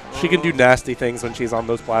 She can do nasty things when she's on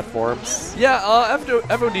those platforms. Yeah,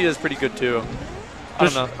 FOD is pretty good too. I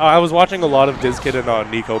don't know. I was watching a lot of Dizzkid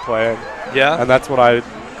and Nico playing, Yeah. and that's what I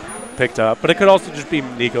picked up. But it could also just be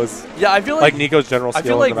Nico's, Yeah, I feel like Nico's general skill. I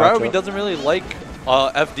feel like in the Ryobi matchup. doesn't really like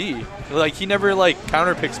FD. Like he never like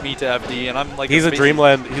counterpicks me to FD, and I'm like He's a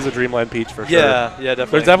spacey- Dreamland Peach for sure. Yeah, yeah, definitely.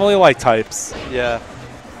 There's definitely like types. Yeah,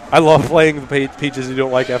 I love playing the Peaches who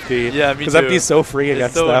don't like FD. Yeah, me Because too. FD's so free it's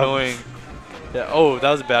against so them. annoying. Yeah. Oh, that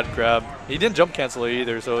was a bad grab. He didn't jump cancel it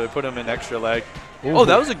either, so it put him in extra lag. Oh,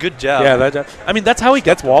 that was a good jab. Yeah, I mean, that's how he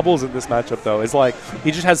gets wobbles in this matchup, though. Is like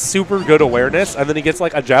he just has super good awareness, and then he gets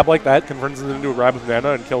like a jab like that, converts it into a grab with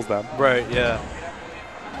Nana, and kills them. Right. Yeah.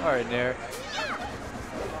 All right, Nair.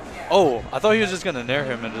 Oh, I thought he was just gonna Nair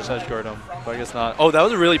him and just edge guard him, but I guess not. Oh, that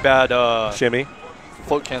was a really bad Shimmy.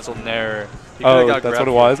 float cancel Nair. He Oh, got that's what grabbed.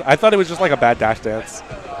 it was. I thought it was just like a bad dash dance.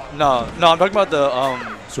 No, I'm talking about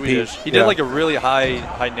the Swedish. He did yeah. like a really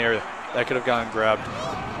high Nair that could have gotten grabbed.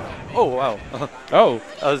 Oh wow, Oh,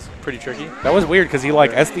 that was pretty tricky. that was weird because he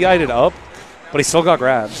like SDI'd it up, but he still got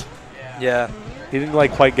grabbed. Yeah. He didn't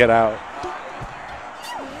like quite get out.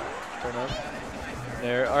 Turn up.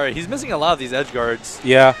 There. All right, he's missing a lot of these edge guards.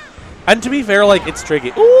 Yeah. And to be fair, like, it's tricky.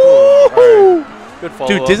 Ooh! All right. Good follow.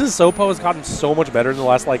 Dude, Dizz's Sopo has gotten so much better in the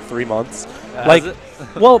last, like, 3 months. Has Like, it?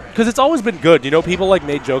 well, because it's always been good. You know, people, like,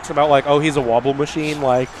 made jokes about, like, oh, he's a wobble machine,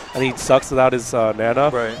 like, and he sucks without his Nana.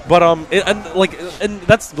 Right. But, and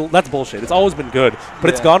that's bullshit. It's always been good. But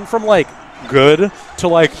it's Yeah. gone from, like, good to,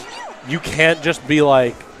 like, you can't just be,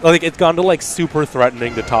 like, it's gone to, like, super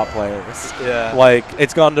threatening to top players. Yeah. Like,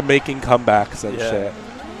 it's gone to making comebacks and Yeah. shit.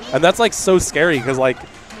 And that's, like, so scary because, like,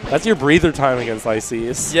 that's your breather time against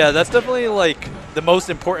ICs. Yeah, that's definitely like the most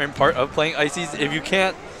important part of playing ICs. If you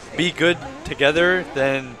can't be good together,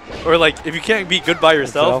 then, or like if you can't be good by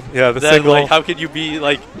yourself, Yeah, the then single. like how could you be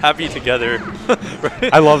like happy together? Right?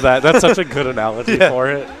 I love that. That's such a good analogy Yeah. for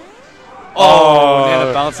it. Oh, and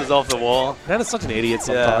it bounces off the wall. Man is such an idiot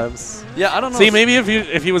Yeah. sometimes. Yeah, I don't know. See, maybe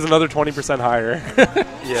if he was another 20% higher,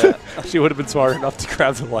 Yeah. she would have been smart enough to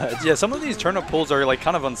grab the ledge. Yeah, some of these turnip pulls are like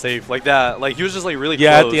kind of unsafe, like that. Like he was just like really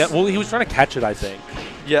Yeah, close. at the end, well, he was trying to catch it, I think.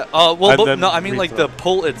 Yeah. And Well, then no, I mean like rethrow. the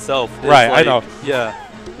pull itself. Is Right, I like- know. Yeah,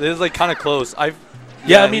 it is like kind of close.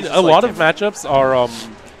 Yeah, I mean, he's a just, lot like, of matchups are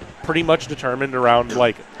pretty much determined around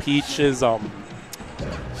like Peach's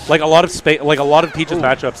like a lot of Peach's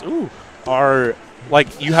matchups are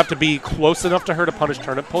like you have to be close enough to her to punish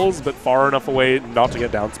turnip pulls, but far enough away not to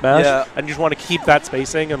get down smash. Yeah. And you just want to keep that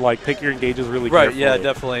spacing and like pick your engages really Right, carefully. yeah,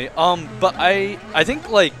 definitely. But I think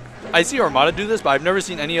like I see Armada do this, but I've never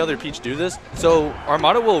seen any other Peach do this. So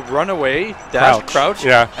Armada will run away, dash, crouch,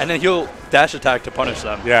 yeah. and then he'll dash attack to punish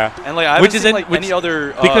them. Yeah. And like I haven't seen like any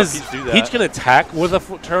other because Peach do that. Peach can attack with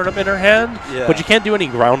a turnip in her hand, Yeah. but you can't do any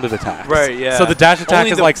grounded attacks. Right, yeah. So the dash attack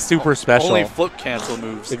Only is the- like super special. Only flip cancel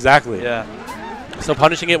moves. Exactly. Yeah. So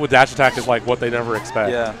punishing it with dash attack is like what they never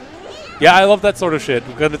expect. Yeah. Yeah, I love that sort of shit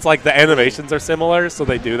because it's like the animations are similar, so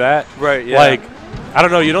they do that. Right, yeah. Like, I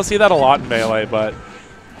don't know, you don't see that a lot in Melee, but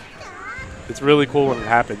it's really cool when it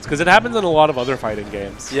happens because it happens in a lot of other fighting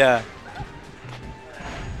games. Yeah.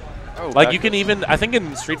 Oh, Like you can even, I think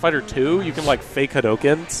in Street Fighter 2, you can like fake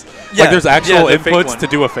Hadokens. Yeah, Like there's actual the fake inputs one. to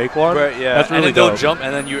do a fake one. Right, yeah. That's really and then they'll dope. jump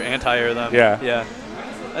and then you anti-air them. Yeah. Yeah.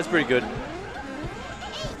 That's pretty good.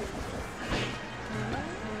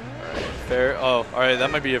 Fair. Oh, all right. That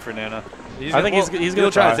might be it for Nana. I think he's gonna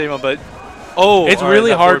try try. to save him, but It's all right,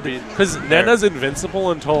 really that hard forward beat. because There. Nana's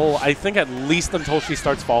invincible until I think at least until she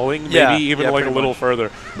starts falling, maybe Yeah, even yeah, like a pretty little much.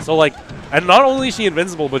 further. So like, and not only is she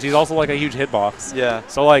invincible, but she's also like a huge hitbox. Yeah.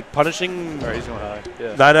 So like punishing All right, he's going high.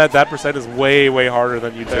 Yeah. Nana at that percent is way harder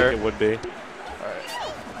than you'd Fair. think it would be.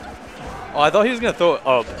 Oh, I thought he was gonna throw it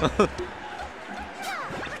up.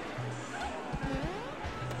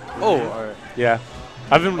 Oh, all right. Yeah.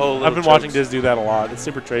 I've been little watching chokes. Diz do that a lot. It's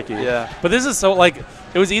super tricky. Yeah. But this is so like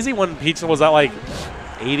it was easy when Peach was at like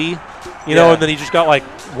 80, you know, Yeah. and then he just got like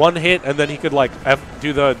one hit and then he could like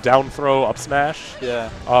do the down throw up smash. Yeah.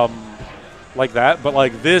 Like that, but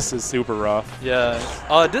like this is super rough. Yeah.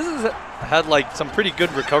 Diz has had like some pretty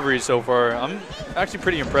good recoveries so far. I'm actually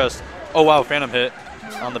pretty impressed. Oh wow, Phantom hit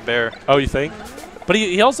on the bear. Oh, you think? But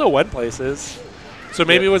he also went places. So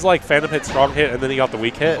maybe it was like Phantom hit, strong hit, and then he got the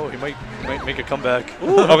weak hit. Oh, he might make a comeback.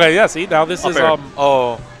 Okay, yeah, see, now this Up is, air.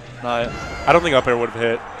 Oh, no. I don't think up air would have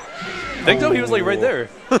hit. Think though, he was like right there.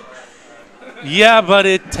 Yeah, but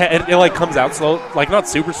it like comes out slow, like not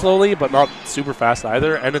super slowly, but not super fast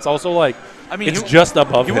either, and it's also like, I mean, it's just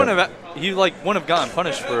above he him. wouldn't have, he like wouldn't have gotten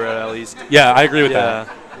punished for it at least. Yeah, I agree with Yeah.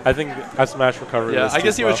 that. I think F smash recovery. Yeah, was I too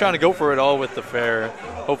guess he was slow. trying to go for it all with the fair.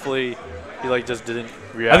 Hopefully, he like just didn't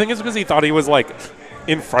react. I think it's because he thought he was like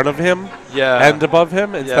in front of him yeah. and above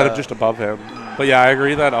him instead of Yeah. just above him. But yeah, I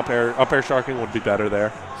agree that up air sharking would be better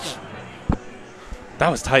there. That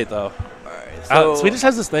was tight though. So- Swedish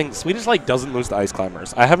has this thing. Swedish like doesn't lose to ice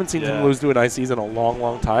climbers. I haven't seen him Yeah. lose to an ices in a long,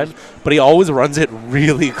 long time. But he always runs it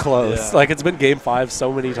really close. Yeah. Like it's been game 5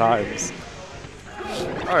 so many times.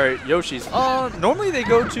 All right, Yoshi's. Normally they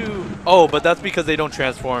go to. Oh, but that's because they don't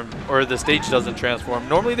transform, or the stage doesn't transform.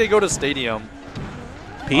 Normally they go to Stadium.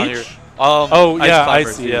 on your- Peach. Oh yeah, climbers,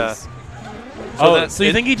 ices. Yeah. So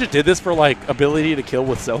you think he just did this for like ability to kill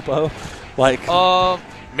with Sopo? Like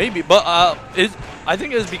Maybe, but I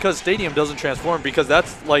think it's because Stadium doesn't transform because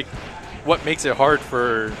that's like what makes it hard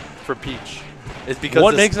for Peach. It's because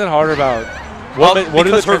what makes it hard about what are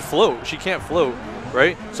because the her float, she can't float,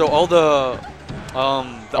 right? So all the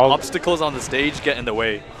obstacles on the stage get in the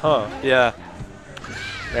way. Huh. Yeah.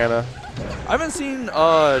 Anna. I haven't seen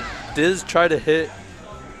Diz try to hit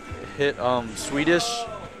Swedish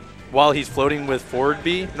while he's floating with forward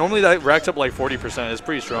B. Normally that racks up like 40%. It's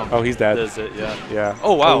pretty strong. Oh, he's dead. Does it? Yeah. Yeah.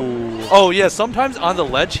 Oh wow. Ooh. Oh yeah. Sometimes on the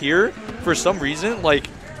ledge here, for some reason, like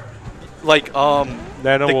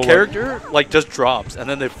Nana the will character like just drops and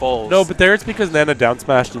then they fall. No, but there it's because Nana down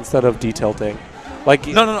smashed instead of detilting. Like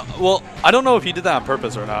no. Well, I don't know if he did that on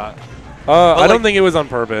purpose or not. I don't like- think it was on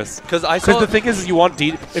purpose. Because the thing is you want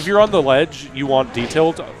if you're on the ledge, you want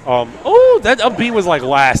detilt. Oh, that up B was like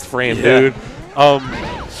last frame, Yeah. dude.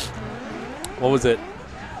 What was it?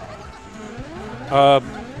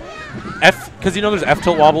 F, because you know there's F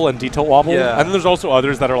tilt wobble and D tilt wobble, Yeah. and then there's also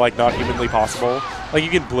others that are like not humanly possible. Like you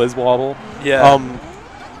can blizz wobble. Yeah.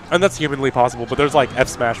 And that's humanly possible, but there's like F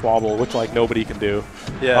smash wobble, which like nobody can do.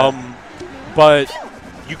 Yeah. But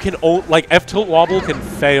you can like F tilt wobble can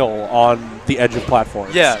fail on the edge of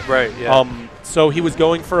platforms. Yeah. Right. Yeah. So he was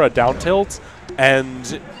going for a down tilt,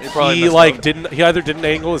 and probably he messed like up. didn't. He either didn't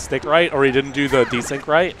angle his stick right, or he didn't do the desync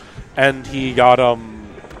right, and he got up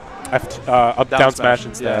down smash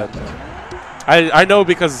instead. Yeah. I know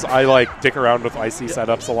because I like dick around with icy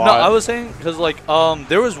setups a lot. No, I was saying because like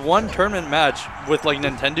there was one tournament match with like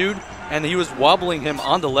Nintendo, and he was wobbling him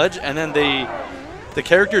on the ledge, and then the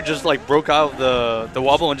character just like broke out the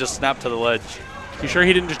wobble and just snapped to the ledge. You sure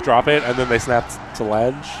he didn't just drop it and then they snapped to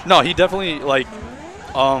ledge? No, he definitely like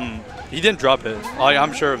he didn't drop it.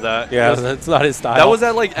 I'm sure of that. Yeah, that's not his style. That was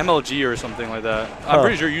at like MLG or something like that. I'm Huh.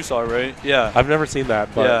 pretty sure you saw it, right? Yeah. I've never seen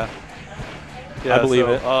that, but Yeah. Yeah, I believe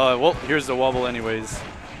it. Well, here's the wobble anyways.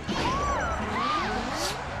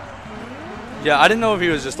 Yeah, I didn't know if he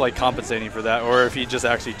was just like compensating for that or if he just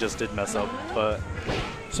actually just did mess up, but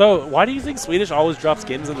So why do you think Swedish always drops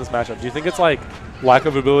skins in this matchup? Do you think it's like lack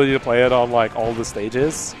of ability to play it on like all the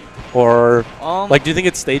stages, or like do you think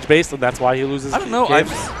it's stage based and that's why he loses? I don't know.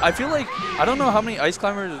 games? I feel like I don't know how many ice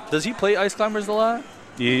climbers. Does he play ice climbers a lot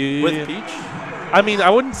Yeah. with Peach? I mean,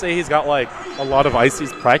 I wouldn't say he's got like a lot of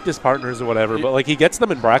Icy's practice partners or whatever, but like he gets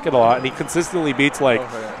them in bracket a lot, and he consistently beats like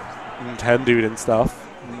 10 dude and stuff.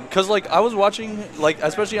 Because like I was watching, like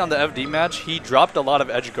especially on the FD match, he dropped a lot of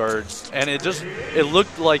edge guards, and it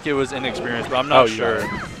looked like it was inexperienced, but I'm not sure.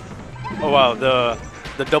 Oh wow, the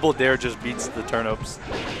double dare just beats the turnips.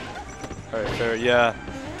 All right, fair, yeah,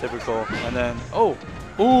 typical. And then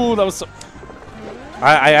Ooh, that was so.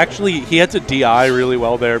 I actually, he had to DI really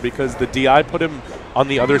well there because the DI put him on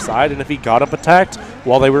the other side, and if he got up attacked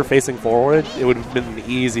while they were facing forward, it would have been an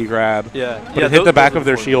easy grab. yeah, But yeah, it hit the back those of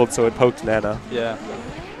their were the shield, so it poked Nana. Yeah.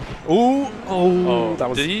 Ooh, Oh, that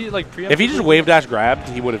was. did he like preempt? If he just wave dash grabbed,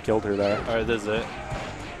 he would have killed her there. All right, this is it.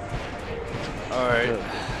 All right,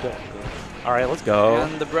 All right, let's go.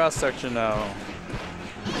 and the brass section now.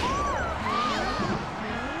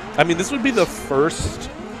 I mean, this would be the first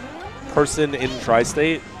person in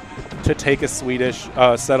Tri-State to take a Swedish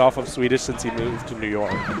set off of Swedish since he moved to New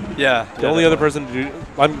York. Yeah. The only other person to do,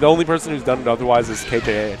 the only person who's done it otherwise is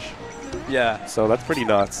KJH. Yeah. So that's pretty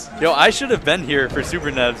nuts. Yo, I should have been here for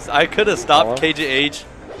Super Nebs. I could have stopped KJH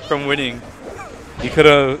from winning. You could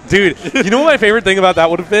have, dude. You know what my favorite thing about that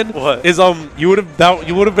would have been? What? Is you would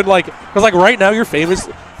have been like, because like right now you're famous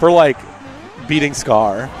for like beating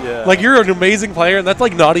Scar. Yeah. Like you're an amazing player, and that's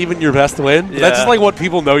like not even your best win. Yeah. That's just like what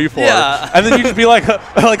people know you for. Yeah. And then you just be like,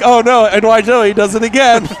 oh no, NY Joey does it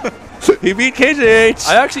again. He beat KJH.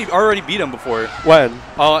 I actually already beat him before. When?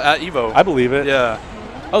 Oh, at Evo. I believe it. Yeah.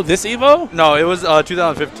 Oh, this Evo? No, it was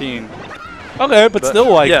 2015. Okay, but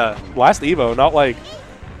still like yeah. last Evo, not like.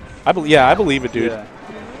 I believe it, dude. Yeah.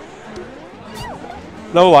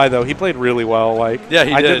 No lie though, he played really well. Like, yeah,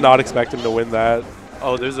 he I did. did not expect him to win that.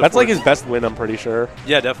 Oh, there's a. That's like his best win, I'm pretty sure.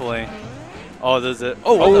 Yeah, definitely. Oh, there's it.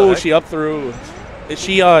 Oh, oh, she up threw.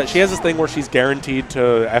 She has this thing where she's guaranteed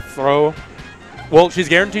to F throw. Well, she's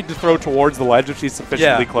guaranteed to throw towards the ledge if she's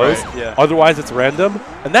sufficiently close. Right, yeah. Otherwise, it's random.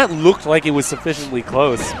 And that looked like it was sufficiently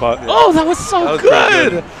close, but oh, that was so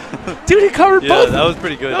good. Dude, he covered both. Yeah, that was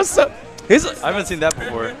pretty good. That was so, I haven't seen that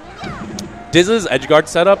before. Dizz's edgeguard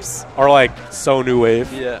setups are like so new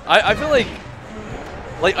wave. Yeah, I feel like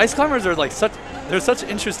ice climbers are like they're such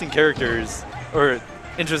interesting characters, or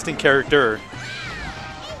interesting character.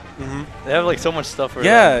 They have like so much stuff.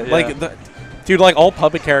 Yeah, like dude, like all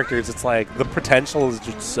puppet characters, it's like the potential is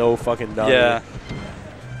just so fucking dumb. Yeah.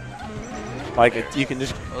 Like you can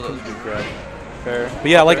just. Oh, that was a good grab. Fair.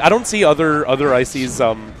 But yeah, like I don't see other ices.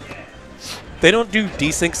 They don't do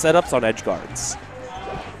desync setups on edge guards.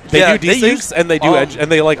 They do desyncs and they do edge,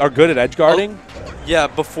 and they like are good at edge guarding. Yeah,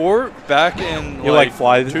 back in like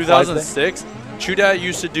fly 2006, Chudat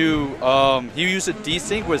used to do. He used to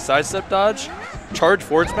desync with sidestep dodge, charge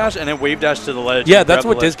forward smash, and then wave dash to the ledge. Yeah, that's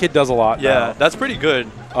what dizzkid does a lot. Yeah, now. that's pretty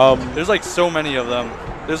good. There's like so many of them.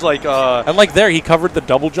 There's like and like there he covered the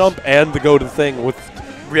double jump and the go to thing with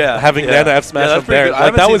having Nana F smash up there.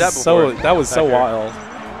 Like that was so wild.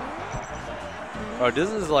 Oh,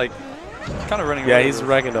 this is like kind of running. Yeah, he's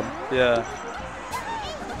wrecking him. Yeah.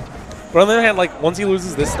 But on the other hand, like once he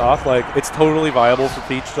loses this stock, like it's totally viable for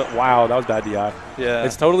Feech to. Wow, that was bad DI. Yeah.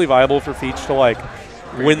 It's totally viable for Feech to like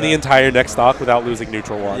win the entire next stock without losing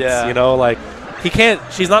neutral once. Yeah. You know, like he can't.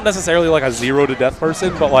 She's not necessarily like a 0 to death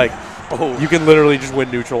person, but like you can literally just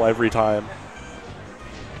win neutral every time.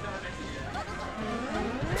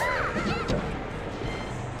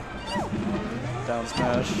 Down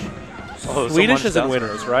smash. Oh, Swedish is in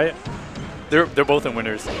winners, right? They're both in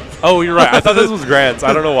winners. Oh, you're right. I thought this was grants.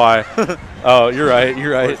 I don't know why. Oh, you're right.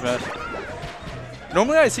 You're right.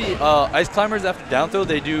 Normally, I see ice climbers after down throw.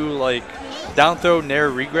 They do like down throw,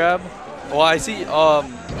 nair, regrab. Well, I see.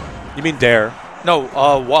 You mean dare? No,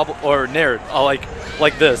 wobble or nair.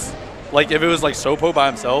 Like this. Like if it was like Sopo by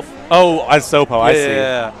himself. Oh, as Sopo. I see.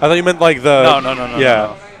 Yeah. I thought you meant like the. No.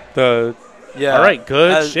 Yeah. The. Yeah. All right.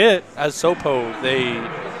 Good shit. As Sopo, they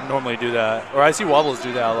normally do that, or I see wobbles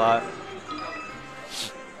do that a lot.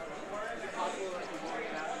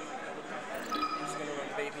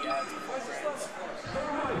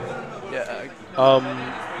 Yeah.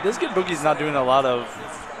 Dizzkidboogie's not doing a lot of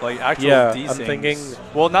like actual desyncs. I'm thinking.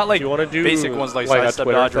 Well, not like you want to do basic ones like sidestep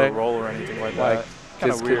dodge or roll or anything like that.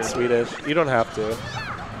 Kind of weird. Swedish. You don't have to.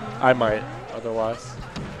 I might otherwise.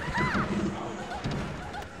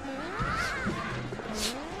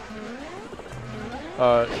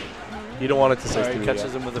 You don't want it to say studio.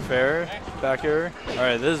 Catches him with a fair back air. All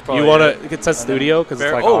right, this is probably. You want to? It says studio because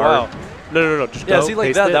it's like. Oh wow. No. Just yeah. go, See,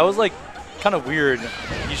 like that. That was like kind of weird.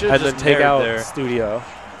 You should have just take out there. studio.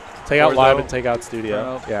 Take out live and take out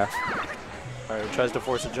studio. Yeah. All right, tries to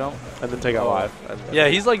force a jump. And then take out live. Yeah,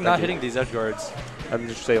 he's like not hitting these edge guards. And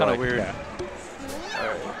just say kind of like, weird. Yeah. All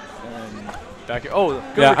right. And back here. Oh,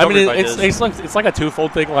 good yeah. I mean, it's like a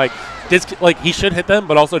twofold thing. Like, like he should hit them,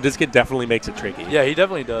 but also dizzkid definitely makes it tricky. Yeah, he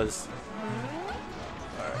definitely does.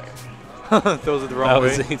 All right. Those are the wrong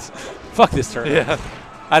way. Fuck this turn. Yeah.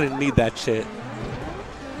 I didn't need that shit.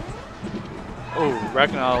 Oh,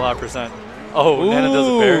 racking out a lot of percent. Oh, Nana does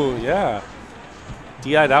a pair. Yeah.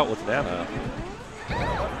 DI'd out with Nana.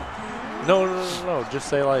 No. Just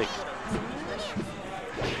say like.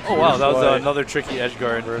 Oh wow, that was another tricky edge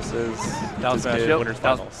guard versus down smash. Winners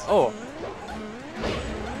finals. Oh.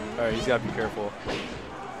 All right, he's got to be careful.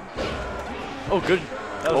 Oh, good.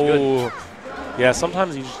 That was good. Yeah,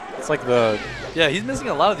 sometimes it's like the. Yeah, he's missing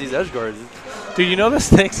a lot of these edge guards. Dude, you know this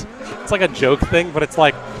thing? It's like a joke thing, but it's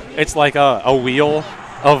like a wheel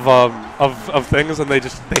of things, and they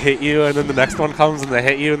hit you, and then the next one comes and they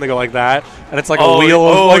hit you, and they go like that, and it's like a Oh, wheel,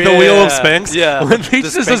 oh, like the yeah, wheel of yeah. Spanx. Yeah. When Peach The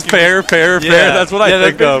just says Spanky- fair, fair, fair. Yeah. That's what I Yeah,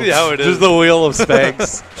 think that's of. basically how it Just is. the wheel of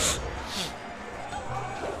Spanx.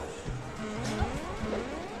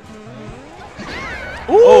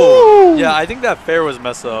 Oh, yeah, I think that fair was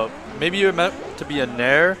messed up. Maybe it meant to be a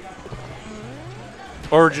nair.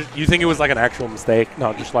 Or just, you think it was like an actual mistake?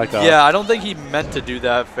 No, just like a... Yeah, I don't think he meant to do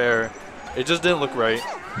that fair. It just didn't look right.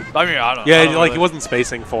 I mean, I don't Yeah, I don't like really- he wasn't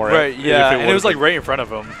spacing for it. Right, yeah, and it was would've like right in front of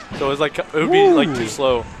him. So it was like, it would be like Woo. too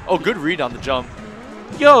slow. Oh, good read on the jump.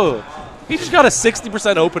 been- Yo, he just got a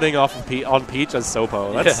 60% opening off of on Peach as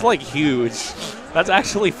Sopo. That's Yeah. like huge. That's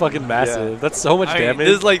actually fucking massive. Yeah. That's so much I mean, damage.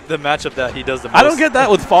 this is like the matchup that he does the most. I don't get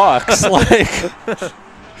that with Fox. Like,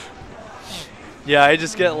 Yeah, I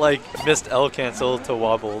just get like missed L cancel to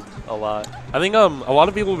wobbled a lot. I think a lot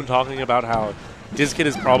of people have been talking about how Dizzkid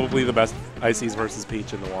is probably the best Ices versus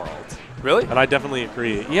Peach in the world, Really? and I definitely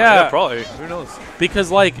agree. Yeah, probably. Who knows? Because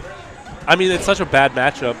like, I mean, it's such a bad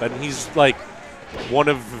matchup, and he's like one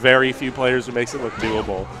of very few players who makes it look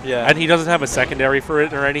doable. Yeah. And he doesn't have a secondary for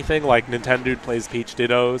it or anything. Like Nintendo plays Peach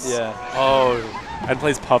Dittos. Yeah. Oh, And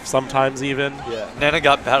plays Puff sometimes even. yeah. Nana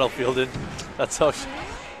got battlefielded. That's how.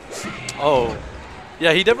 Oh.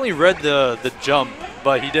 Yeah, he definitely read the jump,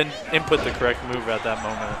 but he didn't input the correct move at that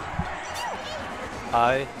moment.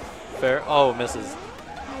 High. Fair. Oh, misses.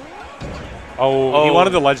 Oh, he Oh. wanted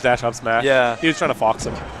the ledge dash up smash. Yeah. He was trying to fox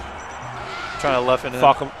him. Trying to left in him.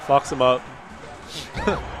 Fox him up.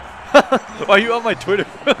 Why are you on my Twitter?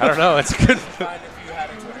 I don't know. It's good. Fine if you had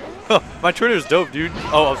a Twitter. My Twitter's dope, dude.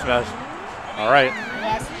 Oh, up smash. All right. Your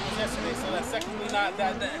last week was yesterday, so that's technically not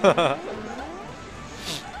that.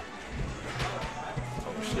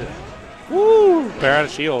 Oh, shit. Woo! Bear out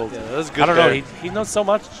of shield. Yeah, that was good. I don't know. there. He knows so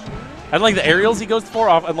much. And like the aerials he goes for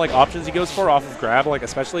off, and like options he goes for off of grab, like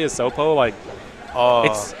especially as Sopo, like Oh.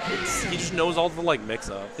 it's he just knows all the like mix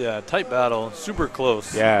up. Yeah, tight battle. Super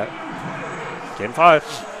close. Yeah. Game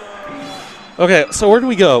 5. Okay, so where do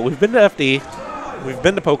we go? We've been to FD. We've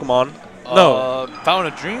been to Pokemon. No.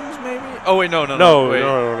 Fountain of Dreams, maybe? Oh, wait, no. No, Wait.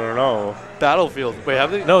 no. Battlefield. Wait,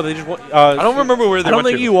 have they? No, they just went. I don't remember where they I don't went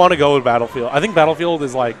think to. you want to go with Battlefield. I think Battlefield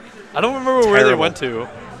is like. I don't remember where they Terrible. went to.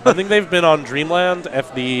 I think they've been on Dreamland,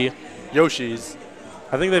 FD. Yoshi's.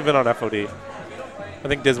 I think they've been on FOD. I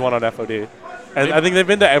think Diz won on FOD. And I think they've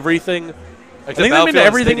been to everything. I think they've been to Battlefield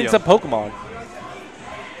everything Stadium. except Pokemon.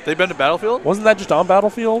 They've been to Battlefield? Wasn't that just on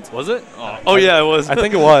Battlefield? Was it? Oh yeah, it was. I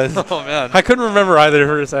think it was. Oh, man. I couldn't remember either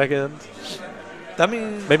for a second. That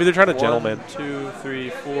means Maybe they're trying to 1, gentleman. 2, 3,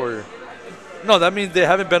 4. No, that means they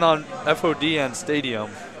haven't been on FOD and Stadium.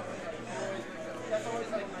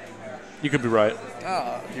 You could be right.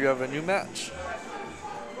 You have a new match.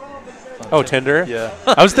 Oh, Tinder? Yeah.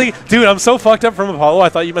 I was thinking, dude, I'm so fucked up from Apollo, I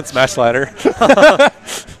thought you meant Smash Ladder.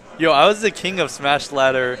 Yo, I was the king of Smash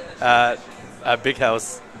Ladder at Big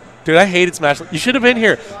House. Dude, I hated Smash Ladder. You should have been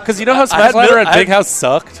here. Because you know how I Smash had Ladder no- at I Big had- House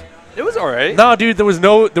sucked? It was alright. No, dude, there was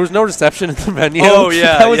no reception in the venue. Oh,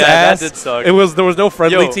 yeah, that was yeah, that ass. did suck. There was no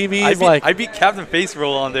friendly Yo, TVs. I beat Captain Face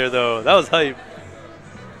Roll on there, though. That was hype.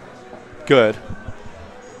 Good.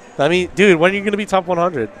 I mean, dude, when are you going to be top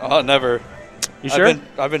 100? Oh, never. You sure?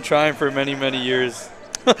 I've been trying for many, many years.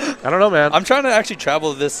 I don't know, man. I'm trying to actually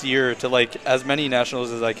travel this year to, like, as many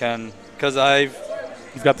nationals as I can. Because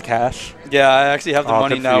You've got the cash. I actually have the Oh,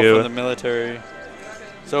 money good for now you. for the military.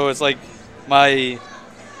 So it's like my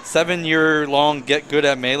 7-year-long get good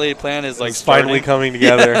at Melee plan is, like, It's finally starting. coming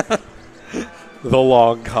together. The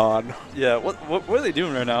long con. Yeah, what are they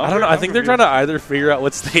doing right now? I don't know. I think they're trying to either figure out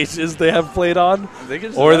what stages they have played on,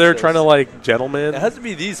 or they're trying to, like, gentlemen. It has to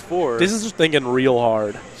be these 4. This is just thinking real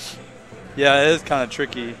hard. Yeah, it is kind of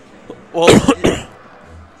tricky. Well,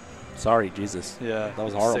 Sorry, Jesus. yeah, That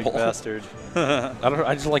was sick horrible. bastard. I don't know.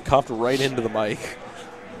 I just, like, coughed right into the mic.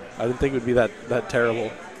 I didn't think it would be that terrible.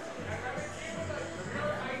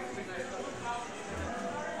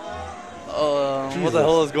 What the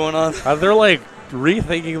hell is going on? They're, like,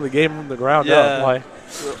 rethinking the game from the ground Yeah. up.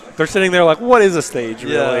 Like, they're sitting there like, what is a stage,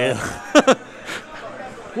 really? Yeah.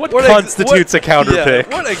 What constitutes a counter pick?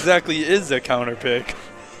 What exactly is a counter pick?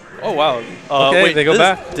 Oh wow. Okay, wait, they go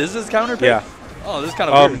back. This is counter pick? Yeah. Oh, this is kind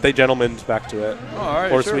of weird. They gentlemaned back to it. Oh, all right,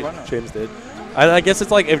 Or sure, Sweet why not? James did. And I guess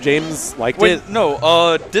it's like if James liked Wait, it.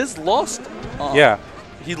 no. Diz lost. Yeah.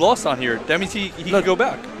 He lost on here. That means he No. can go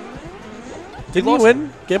back. Didn't he lost.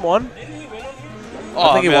 win game 1? Oh,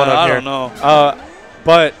 I think he man, won on I here. don't know.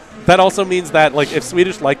 But that also means that like if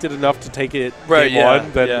Swedish liked it enough to take it Right, game yeah,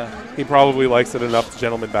 1, then yeah. he probably likes it enough to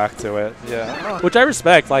gentleman back to it. Yeah. Which I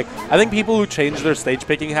respect. Like I think people who change their stage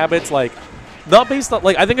picking habits, like not based on,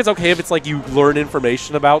 like, I think it's okay if it's, like, you learn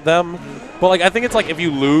information about them. But, like, I think it's, like, if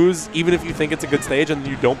you lose, even if you think it's a good stage and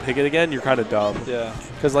you don't pick it again, you're kind of dumb. Yeah.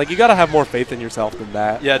 Because, like, you got to have more faith in yourself than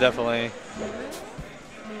that. Yeah, definitely.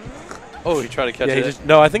 Oh, he tried to catch it.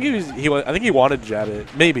 No, I think I think he wanted to jab it.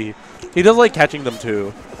 Maybe. He does like catching them,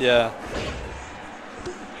 too. Yeah.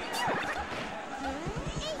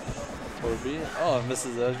 Oh,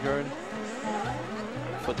 misses the edge guard.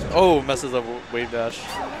 Oh, messes up wave dash.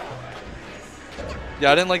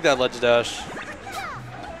 Yeah, I didn't like that ledge dash.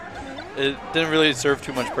 It didn't really serve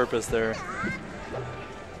too much purpose there.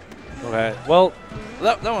 Okay. Well,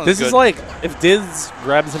 that one was this good. is like, if Diz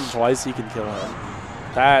grabs him twice, he can kill him.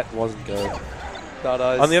 That wasn't good.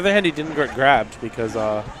 On the other hand, he didn't get grabbed because,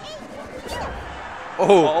 Oh,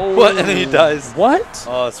 what? And then he dies. What?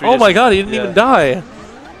 Oh my god, he didn't even die.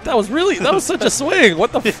 That was such a swing.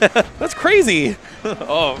 What the f? That's crazy.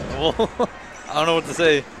 Oh, well, I don't know what to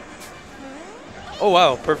say. Oh,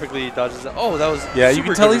 wow, perfectly dodges it. Oh, that was you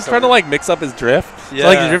can tell he's trying to, like, mix up his drift. Yeah. So,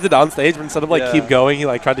 like, he drifted on stage, but instead of, like, keep going, he,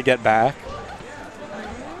 like, tried to get back.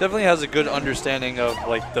 Definitely has a good understanding of,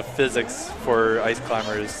 like, the physics for ice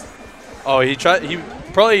climbers. Oh, he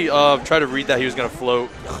probably tried to read that he was going to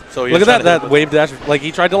float. So he Look at that wave dash. Like,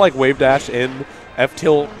 he tried to, like, wave dash in F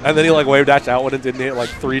tilt, and then he, like, wave dashed out when it didn't hit, like,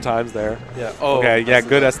 3 times there. Yeah. Oh. Okay, yeah,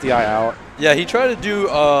 good SDI out. Yeah, he tried to do,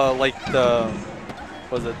 like, the...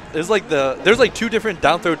 What was it? It was like there's like 2 different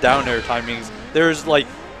down throw down air timings. There's like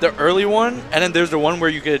the early one, and then there's the one where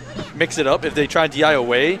you could mix it up. If they try DI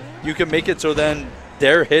away, you can make it so then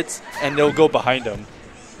their hits and they'll go behind them.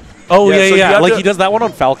 Oh yeah, so yeah. Like he does that one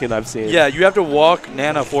on Falcon, I've seen. Yeah, you have to walk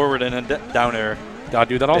Nana forward and then down air. God,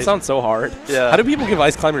 dude, that all sounds so hard. Yeah. How do people give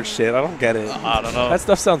ice climbers shit? I don't get it. I don't know. That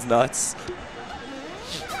stuff sounds nuts.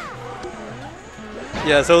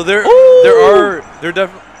 Yeah, so there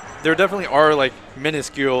definitely are like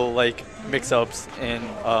minuscule like mix-ups in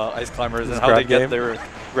ice climbers and how they get their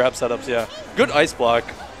grab setups. Yeah, good ice block.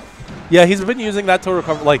 Yeah, he's been using that to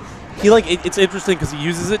recover. Like it's interesting because he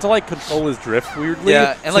uses it to like control his drift weirdly.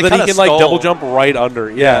 Yeah, and so like that he can stall. like double jump right under.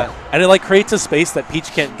 Yeah, and it like creates a space that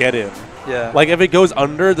Peach can't get in. Yeah, like if it goes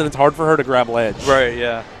under, then it's hard for her to grab ledge. Right.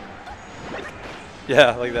 Yeah.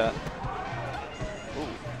 Yeah, like that.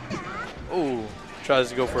 Ooh. Tries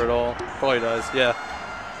to go for it all. Probably does. Yeah.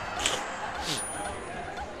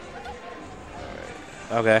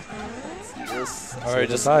 Okay. All right,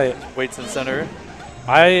 just waits in center.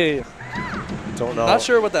 I don't know. Not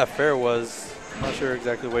sure what that fair was. Not sure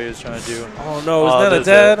exactly what he was trying to do. Oh no, is that a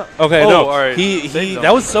dead? Okay, no. All right. He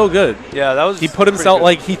that was so good. Yeah, that was. He put himself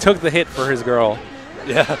like he took the hit for his girl.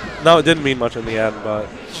 Yeah. No, it didn't mean much in the end, but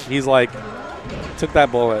he's like took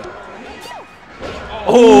that bullet.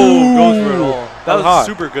 Oh, goes for it all. That was hot.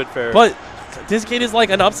 Super good fair. But Dizzkid is like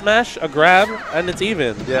an up smash, a grab, and it's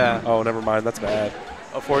even. Yeah. Oh, never mind. That's bad.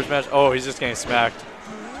 A forward smash. Oh, he's just getting smacked.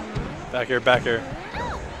 Back here, back here.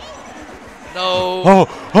 No.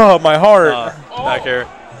 Oh, my heart. Back here.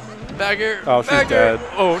 Back here. Oh, she's dead.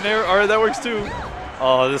 Oh, all right, that works too.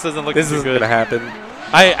 Oh, this isn't looking too good. This isn't going to happen.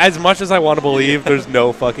 As much as I want to believe, there's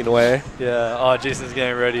no fucking way. Yeah. Oh, Jason's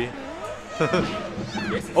getting ready.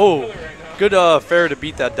 Oh, good fair to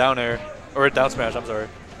beat that down air. Or a down smash, I'm sorry.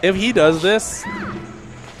 If he does this,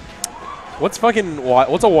 what's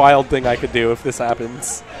a wild thing I could do if this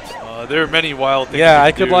happens? There are many wild things. Yeah,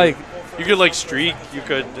 I could like. You could like streak. You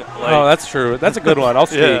could. Like, oh, that's true. That's a good one. I'll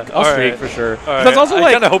streak. Yeah, I'll streak for sure. Right. That's also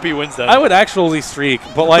I kind of hope he wins that. I would actually streak,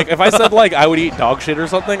 but like if I said like I would eat dog shit or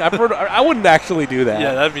something, I wouldn't actually do that.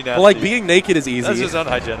 Yeah, that'd be nasty. But like being naked is easy. That's just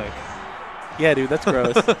unhygienic. Yeah, dude, that's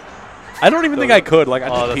gross. I don't even think I could. Like I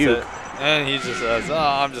just puke. It. And he just says, "Oh,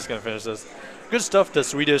 I'm just gonna finish this." Good stuff to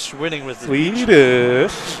Swedish winning with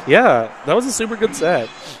Swedish. Yeah, that was a super good set.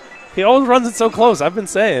 He always runs it so close. I've been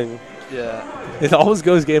saying. Yeah. It always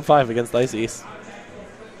goes game 5 against Ices.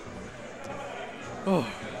 Oh,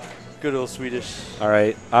 good old Swedish. All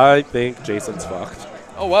right, I think Jason's fucked.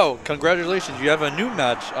 Oh wow! Congratulations, you have a new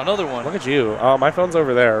match, another one. Look at you. My phone's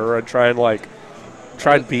over there. Or try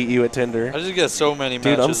and beat you at Tinder. I just get so many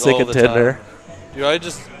matches. Dude, I'm sick all of the Tinder. Time.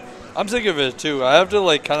 Dude, I'm sick of it too. I have to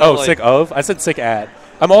like kind of. Oh, like, sick of? I said sick at.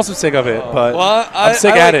 I'm also sick of it, but I'm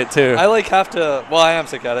sick at it too. I like have to. Well, I am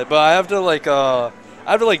sick at it, but I have to like.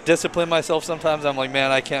 I have to like discipline myself sometimes. I'm like, man,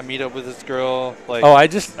 I can't meet up with this girl. Like, I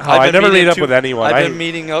never meet up with anyone. I've been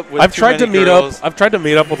meeting up with. I've tried to meet girls. up. I've tried to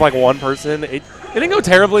meet up with like one person. It didn't go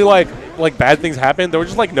terribly. Like bad things happened. There was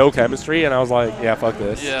just like no chemistry, and I was like, yeah, fuck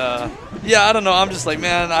this. Yeah. Yeah, I don't know. I'm just like,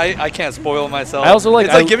 man, I can't spoil myself. I also like.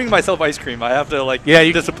 It's like giving myself ice cream. I have to like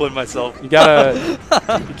discipline myself. You gotta.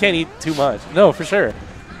 You can't eat too much. No, for sure.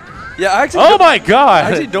 Yeah, I actually. Oh my god! I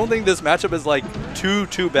actually don't think this matchup is like too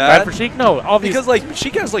bad. Bad for Sheik? No, obviously. Because like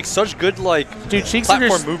Sheik has like such good like dude, Sheiks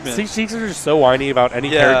platform movement. Sheiks are just so whiny about any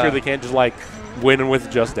character they can't just like win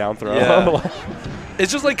with just down throw. Yeah.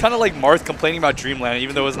 It's just like kind of like Marth complaining about Dreamland,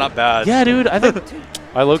 even though it's not bad. Yeah, dude.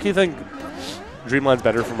 I low-key think Dreamland's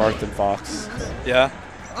better for Marth than Fox. Yeah,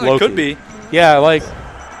 Low-key. it could be. Yeah, like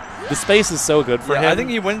the space is so good for him. I think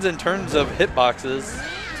he wins in terms of hitboxes,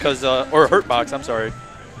 or hurtbox. I'm sorry,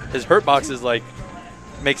 his hurtbox is like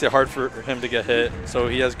makes it hard for him to get hit, so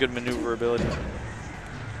he has good maneuverability.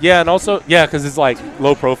 Yeah, and also because it's like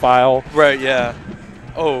low profile. Right. Yeah.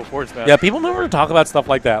 Oh, forward smash. Yeah, people never talk about stuff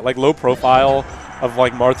like that, like low profile of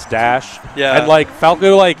like Marth's dash. Yeah. And like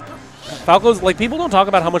Falco's like people don't talk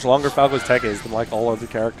about how much longer Falco's tech is than like all other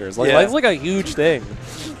characters. Like it's like a huge thing.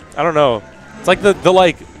 I don't know. It's like the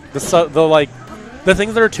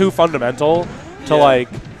things that are too fundamental to like.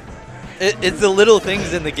 It's the little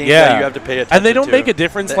things in the game that you have to pay attention to. And they don't make a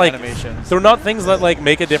difference. Like animations. they're not things that like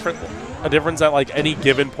make a difference at like any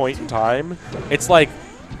given point in time. It's like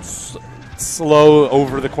slow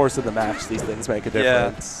over the course of the match. These things make a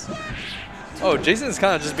difference. Yeah. Oh, Jason's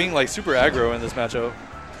kind of just being like super aggro in this matchup.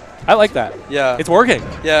 I like that. Yeah. It's working.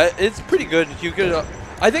 Yeah, it's pretty good. You could,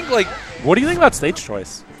 I think like. What do you think about stage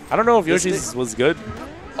choice? I don't know if Yoshi's was good.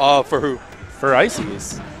 For who? For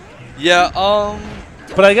Icy's. Yeah.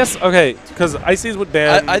 But I guess because Icy's would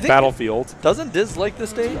ban Battlefield. Doesn't Diz like the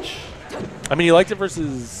stage? I mean, he liked it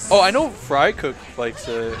versus. Oh, I know Frycook likes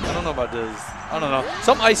it. I don't know about Diz. I don't know.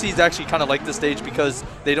 Some ICs actually kind of like the stage because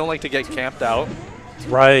they don't like to get camped out.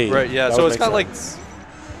 Right. Right. Yeah. That So it's kind kind of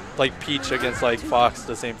like Peach against like Fox,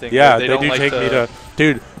 the same thing. Yeah, they do like take me to.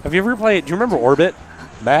 Dude, have you ever played? Do you remember Orbit,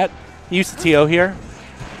 Matt? He used to TO here.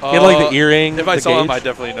 He had like the earring. If I the saw gauge. him, I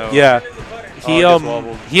definitely know. Yeah.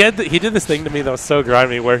 He did this thing to me that was so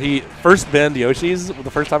grimy where he first banned Yoshi's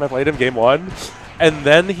the first time I played him, game 1, and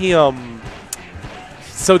then he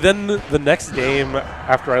So then the next game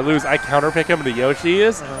after I lose, I counterpick him to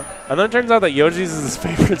Yoshi's, and then it turns out that Yoshi's is his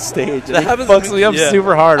favorite stage. And That he fucks me up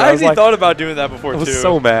super hard. I was actually like, thought about doing that before I was too.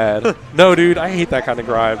 so mad. No, dude, I hate that kind of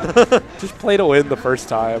grime. Just play to win the first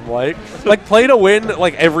time. Like play to win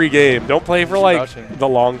like every game. Don't play for like the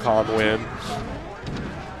long con win.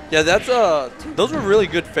 Yeah, that's those were really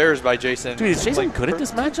good fairs by Jason. Dude, is Jason good at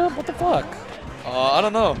this matchup? What the fuck? I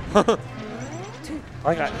don't know.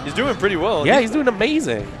 He's doing pretty well. Yeah, he's doing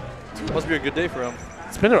amazing. Must be a good day for him.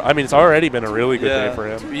 It's been. It's already been a really good day for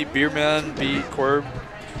him. Beat Beerman, beat Corb.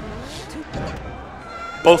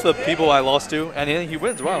 Both the people I lost to, and he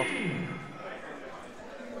wins. Wow.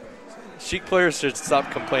 Sheik players should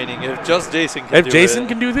stop complaining. If just Jason can do it. If Jason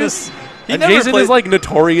can do this, and never Jason is like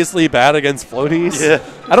notoriously bad against floaties. Yeah.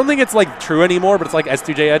 I don't think it's like true anymore, but it's like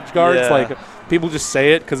S2J edge guards. Yeah. Like people just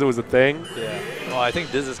say it because it was a thing. Yeah. Oh, I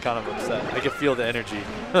think Diz is kind of upset. I can feel the energy.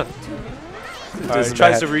 Diz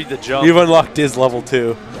tries to read the jump. You've unlocked Diz level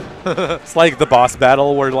 2. It's like the boss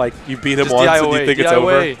battle where like you beat him Just once DI and away, you think DI it's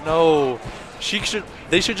away. over. No.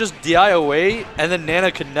 They should just DI away, and then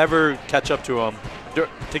Nana could never catch up to him.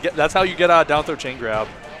 That's how you get out of down throw chain grab.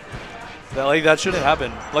 That shouldn't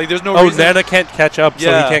happen. Like there's no reason. Nana can't catch up, so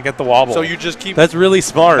he can't get the wobble. So you just keep. That's really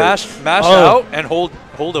smart. Mash out and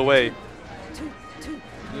hold away.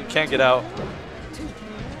 You can't get out,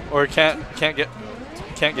 or can't get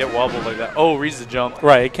wobbled like that. Oh, reads the jump.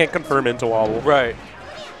 Right, it can't confirm into wobble. Right.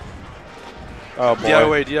 Oh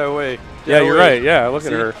boy. DI away. Yeah, you're right. Yeah, look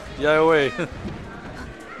at her. DI away.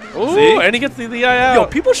 Ooh, See? and he gets the DI out. Yo,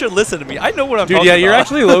 people should listen to me. I know what I'm talking about. Dude, yeah, you're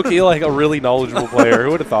actually low-key like a really knowledgeable player.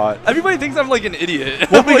 Who would have thought? Everybody thinks I'm like an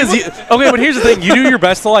idiot. Well, because okay, but here's the thing: you do your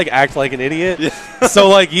best to like act like an idiot. Yeah. So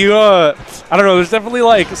like you, I don't know. There's definitely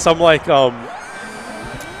like some like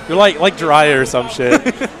you're like dry or some shit.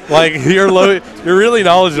 Like you're really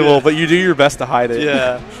knowledgeable, but you do your best to hide it.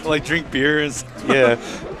 Yeah, like drink beer and yeah.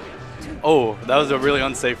 Oh, that was a really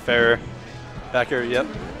unsafe fair. Back here, yep.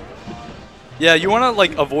 Yeah, you want to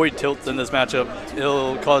like avoid tilts in this matchup.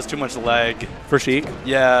 It'll cause too much lag. For Sheik?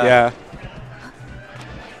 Yeah. Yeah.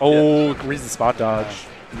 Oh, reads the spot dodge.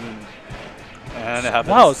 And it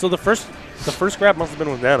happens. Wow, so the first grab must have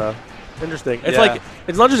been with Nana. Interesting. It's like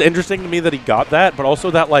it's not just interesting to me that he got that, but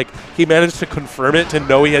also that like he managed to confirm it to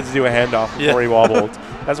know he had to do a handoff before he wobbled.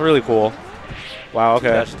 That's really cool. Wow. Okay.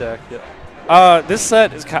 Dash attack. Yeah. This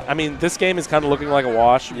set is. This game is kind of looking like a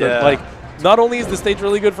wash. But like, not only is the stage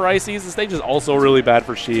really good for ICs, the stage is also really bad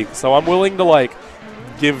for Sheik. So I'm willing to like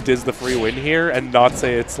give Diz the free win here and not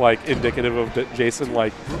say it's like indicative of Jason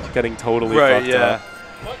like getting totally fucked up.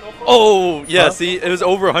 Oh, yeah, see, it was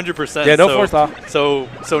over 100%. Yeah, no force off. So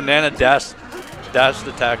Nana dashed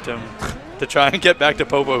attacked him to try and get back to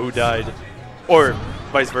Popo, who died. Or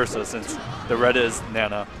vice versa since the red is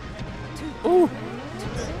Nana. Ooh.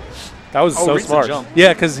 That was so reads the smart. jump.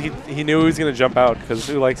 Yeah, because he knew he was going to jump out because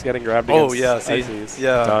who likes getting grabbed against Ices?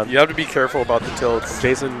 Yeah, Done. you have to be careful about the tilts.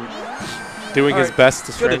 Jason doing his best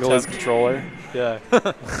to strangle his controller. Yeah,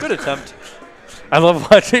 good attempt. I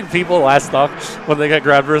love watching people last up when they get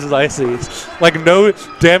grabbed versus Ices. Like, no,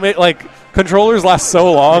 damn it, like, controllers last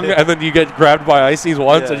so long, and then you get grabbed by Ices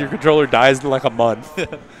once, and your controller dies in like a month.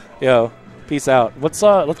 Yo, peace out. Let's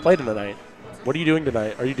play tonight. What are you doing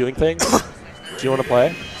tonight? Are you doing things? Do you want to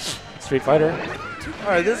play Street Fighter? All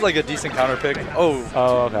right, this is like a decent counter pick. Oh,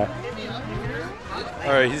 okay.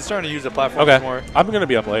 All right, he's starting to use the platform more. I'm gonna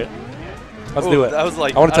be up late. Let's do it. That was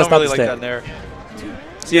like I want to test out really the like stick. that in there.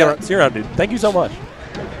 See you around, dude. Thank you so much.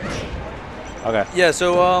 Okay. Yeah,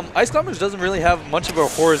 so Ice Climbers doesn't really have much of a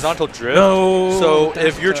horizontal drift. No. So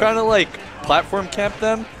if you're trying to like platform camp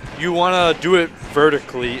them, you want to do it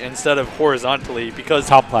vertically instead of horizontally because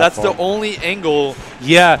that's the only angle.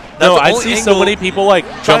 Yeah. No, I see so many people like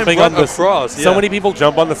jumping on the across. So many people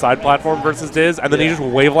jump on the side platform versus Diz, and then he just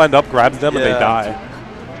waveland up, grabs them, and they die.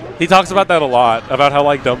 He talks about that a lot, about how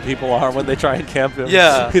like dumb people are when they try and camp him.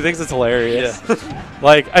 Yeah. He thinks it's hilarious. Yeah.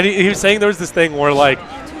 Like, and he was saying there was this thing where like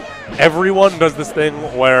everyone does this thing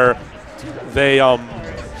where they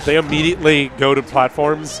immediately go to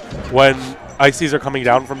platforms when Ices are coming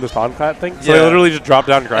down from the spawn clat thing. So they literally just drop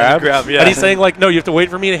down and grab. And he's saying like, no, you have to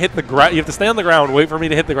wait for me to hit the ground. You have to stay on the ground, wait for me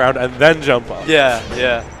to hit the ground, and then jump up. Yeah,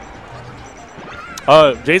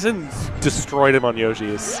 yeah. Jason destroyed him on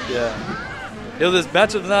Yoshi's. Yeah. Yo, this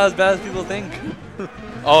matchup's not as bad as people think.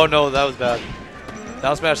 Oh no, that was bad.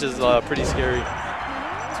 Down smash is pretty scary.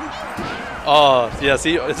 Oh, yeah,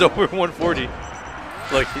 see, it's over 140.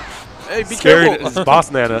 Like, hey, be careful. It's Boss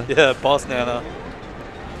Nana. Yeah, Boss Nana.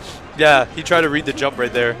 Yeah, he tried to read the jump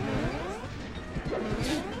right there.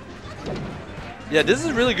 Yeah, this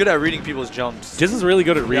is really good at reading people's jumps. This is really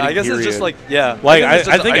good at reading. Yeah, I guess it's just like, Like,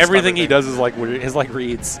 I think everything he does is like his like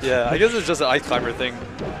reads. Yeah, I guess it's just an Ice Climber thing.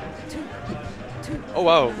 Oh,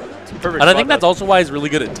 wow. Perfect. And I think that's also why he's really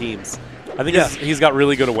good at teams. I think he's got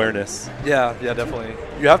really good awareness. Yeah, yeah, definitely.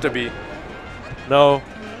 You have to be. No.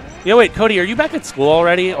 Yeah, wait, Cody, are you back at school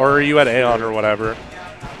already, or are you at Aeon or whatever?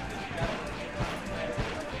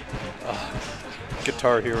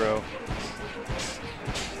 Guitar Hero.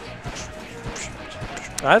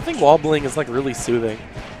 I think wobbling is like really soothing.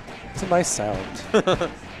 It's a nice sound.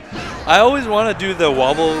 I always want to do the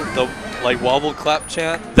wobble clap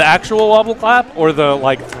chant. The actual wobble clap or the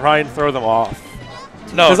like try and throw them off?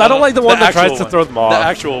 No, because I don't like the one that tries to throw them off. The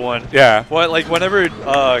actual one. Yeah. What, like whenever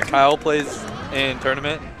Kyle plays in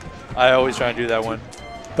tournament, I always try and do that one.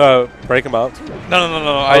 The break him up.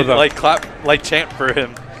 No. I like clap, like chant for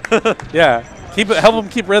him. Yeah. Help him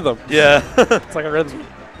keep rhythm. Yeah. It's like a rhythm.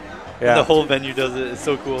 Yeah. The whole venue does it. It's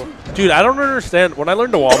so cool. Dude, I don't understand. When I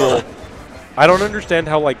learned to wobble, I don't understand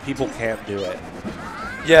how like people can't do it.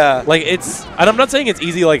 Yeah. Like it's, and I'm not saying it's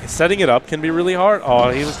easy. Like setting it up can be really hard. Oh,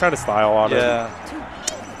 he was trying to style on it.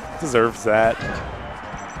 Yeah. Deserves that.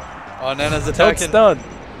 Oh, Nana's attacking. It's done.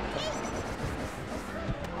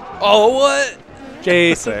 Oh, what?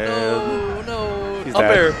 Jason. No. He's Up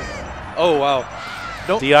dead. air. Oh, wow.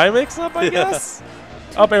 Don't. DI mix up, I guess.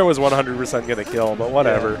 Up air was 100% gonna kill, but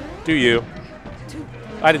whatever. Yeah. Do you?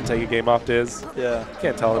 I didn't take a game off Diz. Yeah.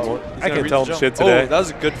 Can't tell him. He's I gonna can't read tell the him jump. shit today. Oh, that was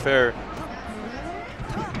a good fair.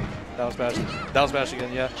 Down smash. Down smash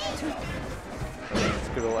again, yeah.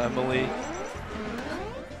 Good old Emily.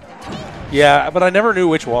 Yeah, but I never knew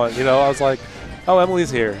which one. You know, I was like, oh, Emily's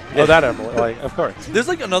here. Yeah. Oh, that Emily. Like, of course. There's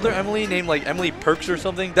like another Emily named like Emily Perks or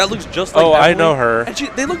something. That looks just like Oh, Emily. I know her. And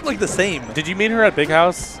they look like the same. Did you meet her at Big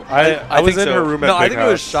House? I was think in so. her room at No, Big I think House.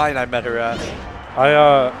 it was Shine I met her at.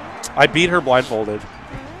 I beat her blindfolded.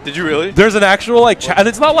 Did you really? There's an actual like, and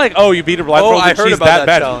it's not like, oh, you beat her blindfolded. Oh, I heard she's about that that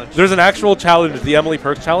bad. challenge. There's an actual challenge, the Emily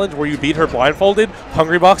Perks challenge, where you beat her blindfolded.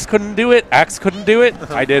 Hungrybox couldn't do it. Axe couldn't do it.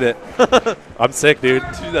 I did it. I'm sick, dude.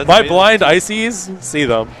 That's My amazing. blind ices, see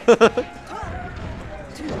them.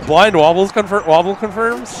 Blind wobble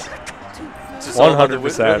confirms.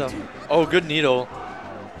 100%. Oh, good needle.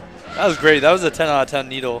 That was great. That was a 10 out of 10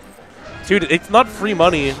 needle. Dude, it's not free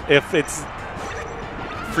money if it's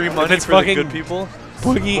Free money it's for the fucking good people.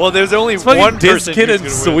 Boogie. Well, there's only It's fucking one person Dizzkid who's and gonna win.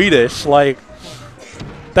 Swedish. Like,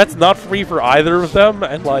 that's not free for either of them,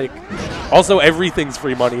 and like, also everything's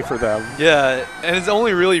free money for them. Yeah, and it's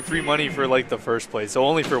only really free money for like the first place, so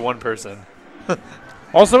only for one person.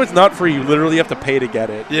 Also, it's not free. You literally have to pay to get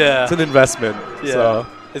it. Yeah. It's an investment. Yeah, So,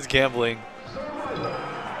 it's gambling.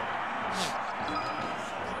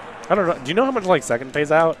 I don't know. Do you know how much like second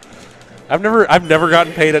pays out? I've never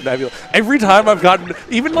gotten paid at Nebula. Every time I've gotten,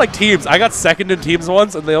 even like teams, I got second in teams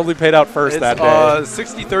once, and they only paid out first that day.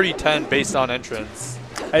 60, 30, 10 based on entrance.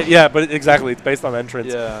 Yeah, but exactly, it's based on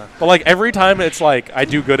entrance. Yeah. But like every time it's like I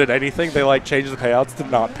do good at anything, they like change the payouts to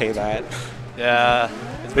not pay that. Yeah.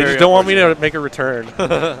 They just don't want me to make a return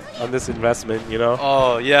on this investment, you know?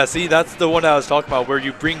 Oh, yeah. See, that's the one I was talking about, where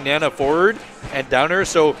you bring Nana forward and downer.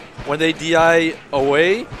 So when they DI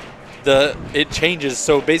away, it changes.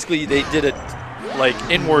 So basically, they did it like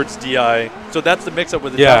inwards DI. So that's the mix-up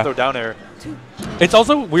with the down throw down air. It's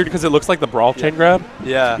also weird because it looks like the brawl chain grab.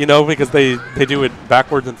 Yeah. You know, because they do it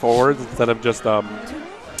backwards and forwards instead of just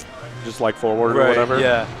like forward or whatever.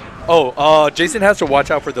 Yeah. Oh, Jason has to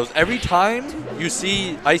watch out for those. Every time you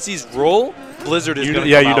see Icy's roll, Blizzard is going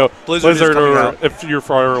to come out. Blizzard or if you're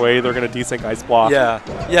far away, they're going to desync Ice Block. Yeah.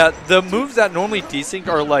 Yeah, the moves that normally desync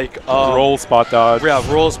are like... roll, spot dodge. Yeah,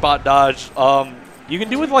 roll, spot dodge. You can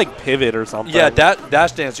do with like pivot or something. Yeah,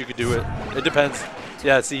 dash dance you could do it. It depends.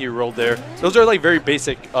 Yeah, see, you rolled there. Those are like very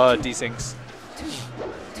basic desyncs.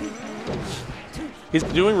 He's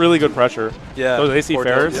doing really good pressure. Yeah. Those AC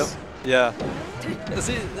fairs. Yep. Yeah.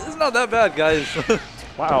 See, it's not that bad, guys.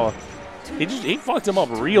 Wow. He fucked him up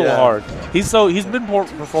real hard. He's been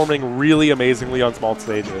performing really amazingly on small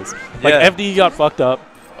stages. Like FD got fucked up.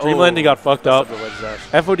 Dreamland he got fucked up.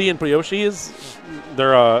 FOD and Priyoshi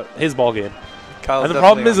they're his ball game. Kyle's and the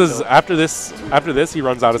problem is after this he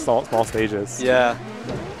runs out of small stages. Yeah.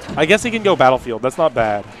 I guess he can go Battlefield. That's not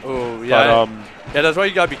bad. Oh yeah. But, yeah, that's why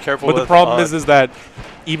you gotta be careful. But the problem is that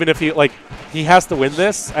even if he has to win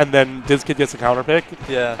this, and then dizzkid gets a counter pick.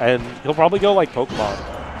 Yeah. And he'll probably go like Pokemon.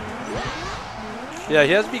 Yeah,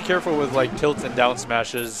 he has to be careful with like tilts and down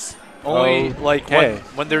smashes. Only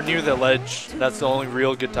when they're near the ledge, that's the only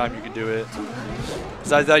real good time you can do it.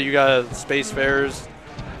 Besides that, you got space fairs.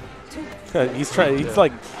 He's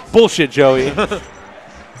like, bullshit, Joey. No,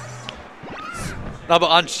 but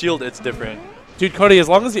on shield, it's different. Dude, Cody, as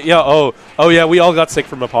long as you... Yeah, oh yeah, we all got sick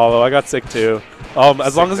from Apollo. I got sick, too.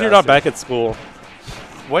 As long as you're not back at school.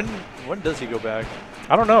 When does he go back?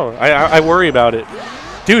 I don't know. I worry about it.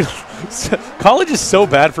 Dude, college is so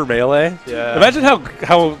bad for Melee. Yeah. Imagine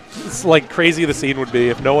how like crazy the scene would be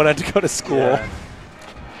if no one had to go to school. Yeah.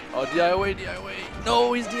 Oh, DI away.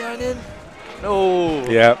 No, he's DI'd in. No.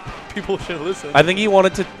 Yeah. People should listen. I think he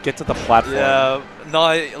wanted to get to the platform. Yeah.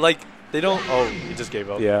 No, they don't... Oh, he just gave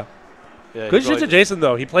up. Yeah. Yeah, good shit to Jason,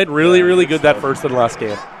 though. He played really good that first and last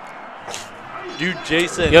game. Dude,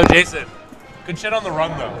 Jason. Yo, Jason. Good shit on the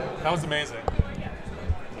run, though. That was amazing.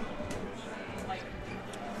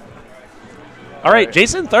 All right,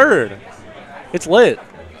 Jason third. It's lit.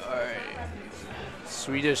 All right.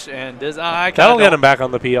 Swedish and Diz. That'll get him back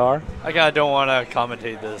on the PR. I kind of don't want to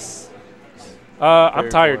commentate this. I'm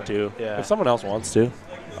tired, too. Yeah. If someone else wants to.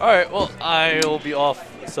 All right, well, I will be off.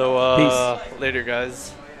 So, peace. Later,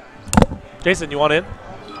 guys. Jason, you want in?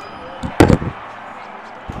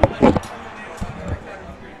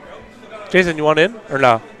 Jason, you want in or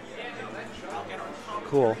no?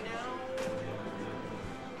 Cool.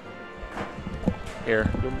 Here,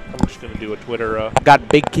 I'm just going to do a Twitter. Got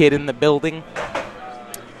Big Kid in the building.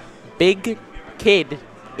 Big Kid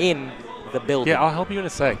in the building. Yeah, I'll help you in a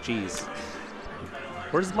sec. Jeez.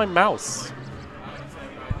 Where's my mouse?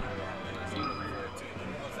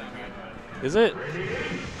 Is it?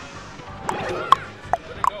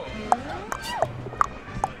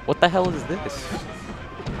 What the hell is this?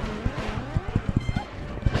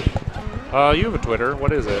 You have a Twitter.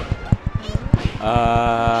 What is it?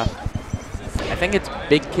 I think it's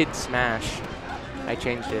Big Kid Smash. I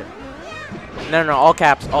changed it. No, all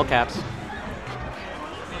caps, all caps.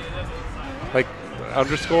 Like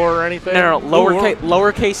underscore or anything? No,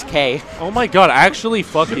 lowercase K. Oh my god, actually,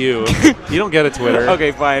 fuck you. You don't get a Twitter.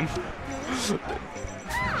 Okay, fine.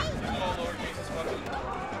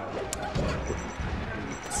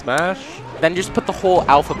 Smash? Then just put the whole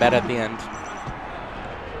alphabet at the end.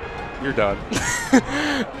 You're done.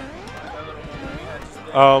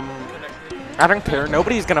 I don't care.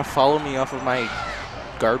 Nobody's going to follow me off of my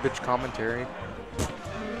garbage commentary.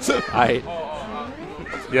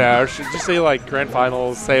 Yeah, or should just say like grand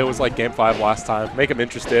finals, say it was like game 5 last time. Make them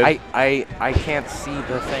interested. I can't see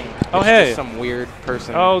the thing. Oh, it's hey. Just some weird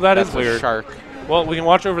person. Oh, that's weird. A shark. Well, we can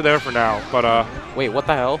watch over there for now, but wait, what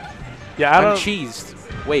the hell? Yeah, I'm cheesed.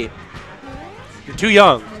 Wait. You're too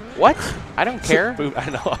young. What? I don't care. I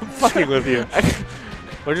know, I'm fucking with you.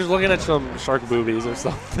 We're just looking at some shark boobies or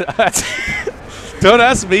something. Don't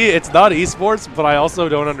ask me. It's not esports, but I also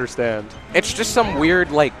don't understand. It's just some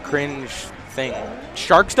weird, like, cringe thing.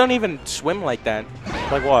 Sharks don't even swim like that.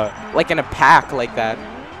 Like what? Like in a pack like that.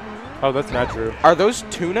 Oh, that's not true. Are those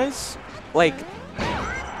tunas? like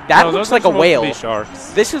that No, looks those like are a supposed to whale. be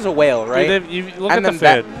sharks. This is a whale, right? Dude, you look And at the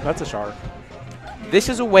then fin. That's a shark. This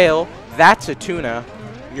is a whale. That's a tuna.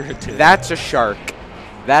 You're a tuna. That's a shark.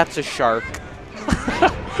 That's a shark.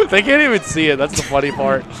 They can't even see it. That's the funny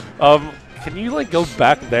part. Can you like go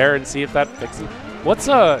back there and see if that fixes? What's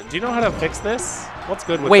Do you know how to fix this? What's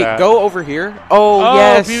good with Wait, that? go over here. Oh,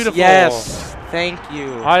 yes, beautiful. yes. Thank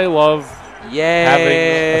you. I love Yay. having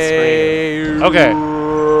a screen. Okay.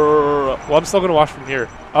 Well, I'm still gonna watch from here.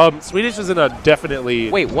 Swedish is in a definitely.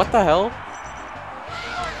 Wait, what the hell?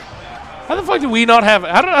 How the fuck do we not have?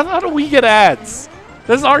 How do we get ads?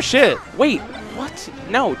 This is our shit. Wait, what?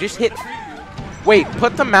 No, just hit. Wait,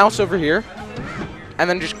 put the mouse over here, and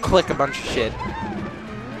then just click a bunch of shit.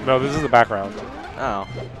 No, this is the background. Oh.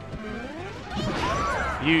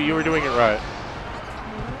 You were doing it right.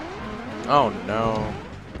 Oh no.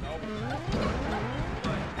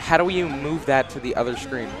 How do you move that to the other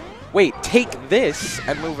screen? Wait, take this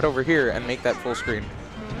and move it over here and make that full screen.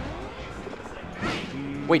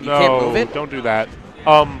 Wait, you can't move it? Don't do that.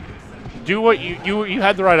 Do what you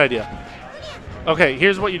had the right idea. Okay,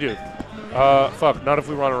 here's what you do. Fuck, not if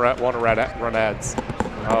we want to run ads.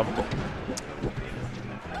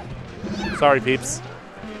 Sorry, peeps.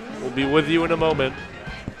 We'll be with you in a moment.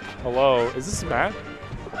 Hello, is this Matt?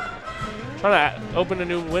 Trying to open a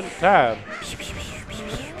new tab.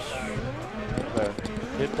 Okay.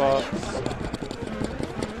 Hitbox.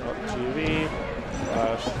 TV.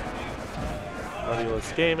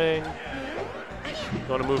 Audioless Gaming. You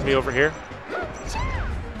want to move me over here?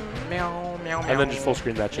 Meow, meow, meow. And then just full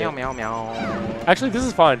screen that shit. Meow, meow, meow. Actually, this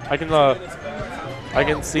is fine. I can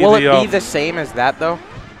see Will the. it be the same as that, though?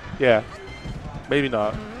 Yeah. Maybe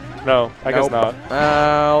not. No, I guess not.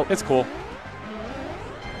 Oh. It's cool.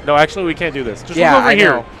 No, actually, we can't do this. Just Yeah, look over I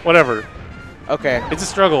here. know. Whatever. Okay. It's a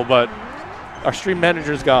struggle, but our stream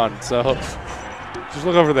manager's gone, so just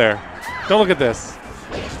look over there. Don't look at this.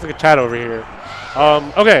 Just look at chat over here.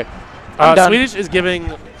 Okay. I'm done. Swedish is giving.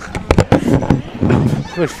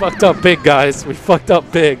 We fucked up big, guys. We fucked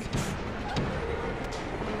up big.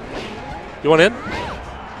 You want in?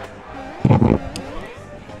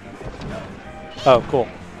 Oh, cool.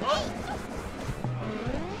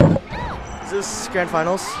 Is this Grand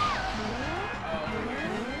Finals?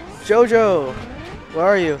 Jojo, where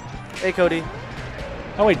are you? Hey, Cody.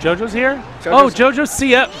 Oh wait, JoJo's here? JoJo's JoJo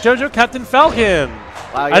CF, JoJo Captain Falcon.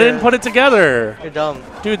 Wow, I didn't put it together. You're dumb.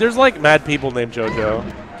 Dude, there's like mad people named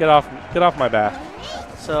JoJo. Get off my back.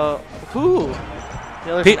 So who?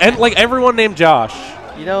 And like everyone named Josh.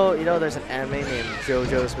 You know, there's an anime named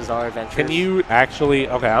JoJo's Bizarre Adventure. Can you actually?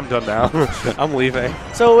 Okay, I'm done now. I'm leaving.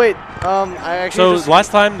 So wait, I actually. So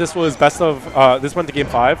last time this was best of. This went to game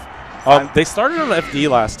 5. They started on FD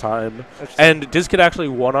last time, and Dizzkid actually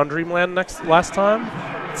won on Dreamland last time.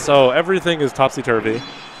 So everything is topsy turvy.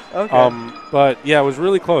 Okay. But yeah, it was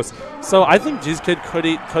really close. So I think Dizzkid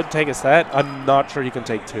could take a set. I'm not sure he can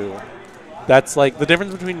take 2. That's like the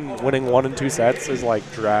difference between winning 1 and 2 sets is like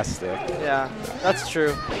drastic. Yeah, that's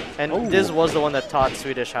true. And Diz was the one that taught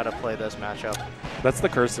Swedish how to play this matchup. That's the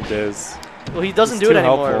curse of Diz. Well, he doesn't It's do it too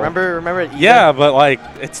anymore. helpful. Remember it? Yeah, but like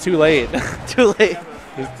it's too late. Too late.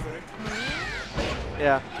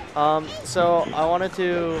 Yeah. So I wanted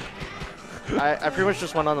to. I pretty much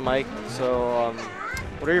just went on the mic. So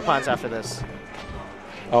what are your plans after this?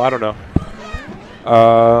 Oh, I don't know.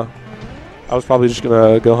 I was probably just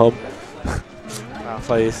gonna go home.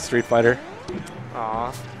 Play Street Fighter. Aw.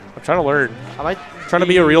 I'm trying to learn. I might Trying to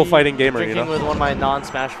be a real fighting gamer, you drinking know? with one of my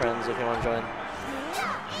non-Smash friends if you want to join.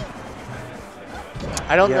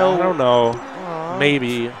 I don't know. I don't know. Aw.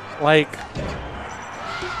 Maybe. Like,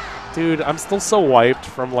 dude, I'm still so wiped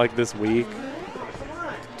from like this week.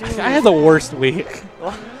 Dude. I had the worst week.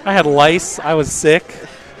 What? I had lice. I was sick.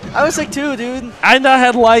 I was sick too, dude. And I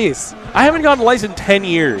had lice. I haven't gotten lice in 10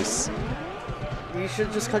 years. You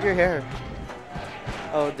should just cut your hair.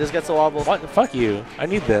 Oh, this gets a wobble. What? Fuck you. I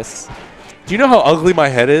need this. Do you know how ugly my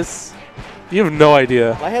head is? You have no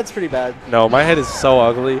idea. My head's pretty bad. No, my head is so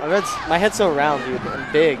ugly. My head's so round, dude,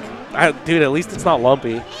 and big. Dude, at least it's not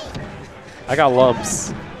lumpy. I got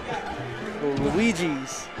lumps.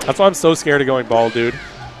 Luigi's. That's why I'm so scared of going bald, dude.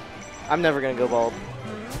 I'm never gonna go bald.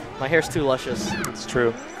 My hair's too luscious. It's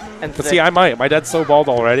true. And But see, I might. My dad's so bald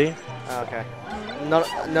already. Oh, okay.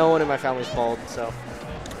 No one in my family's bald, so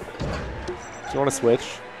Do you want to switch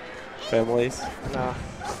families? no,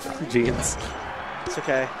 Jeans. it's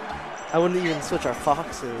okay. I wouldn't even switch our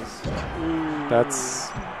foxes. Ooh. That's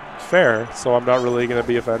fair, so I'm not really going to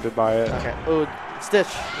be offended by it. Okay. Oh, Stitch.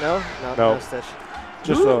 No, No. Stitch.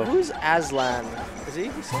 Just Who's Aslan? Is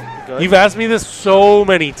he good? You've asked me this so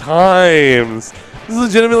many times. This This is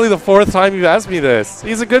legitimately the 4th time you've asked me this.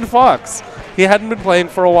 He's a good fox. He hadn't been playing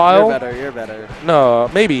for a while. You're better. You're better. No,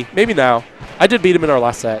 maybe now. I did beat him in our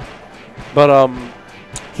last set, but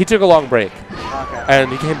he took a long break, Okay. and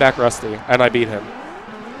he came back rusty, and I beat him.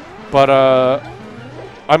 But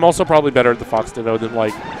I'm also probably better at the Fox Ditto than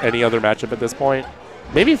like any other matchup at this point.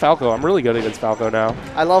 Maybe Falco. I'm really good against Falco now.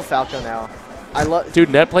 I love Falco now. Dude,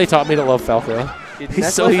 netplay taught me to love Falco. Dude,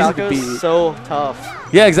 He's so easy to Falco's beat. so tough.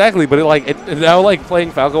 Yeah, exactly. But now like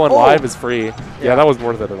playing Falco on live is free. Yeah, that wasn't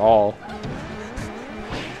worth it at all.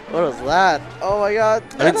 What was that? Oh my god.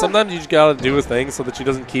 I mean, sometimes you just gotta do a thing so that she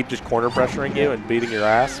doesn't keep just corner pressuring you and beating your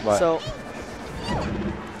ass. But So,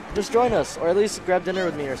 just join us, or at least grab dinner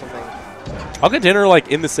with me or something. I'll get dinner like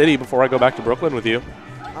in the city before I go back to Brooklyn with you.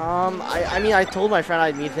 I mean, I told my friend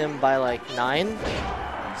I'd meet him by like 9.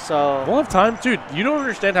 So. We'll have time, dude. You don't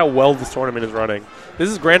understand how well this tournament is running. This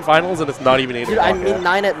is grand finals and it's not even 8 Dude, o'clock I mean yet.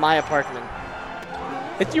 9 at my apartment.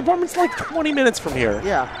 Your apartment's like 20 minutes from here.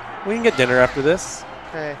 Yeah. We can get dinner after this.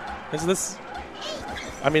 Okay. Is this?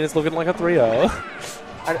 I mean, it's looking like a 3-0.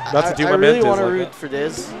 Not to do I my really Diz want to like root that. for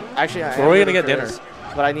Diz. Actually, Where are we gonna get dinner?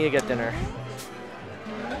 But I need to get dinner.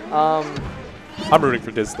 I'm rooting for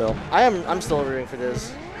Diz still. I'm still rooting for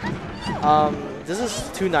Diz. This is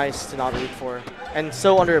too nice to not root for, and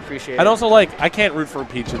so underappreciated. And also, like, I can't root for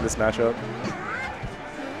Peach in this matchup.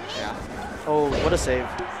 Yeah. Oh, what a save.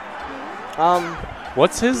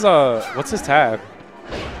 What's his tag?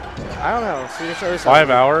 I don't know. Swedish always 5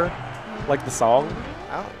 hour, like the song.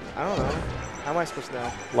 I don't know. How am I supposed to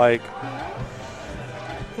know? Like,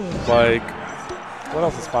 what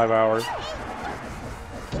else is 5 hour?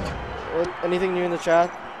 Anything new in the chat?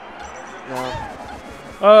 No.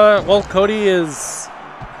 Well, Cody is.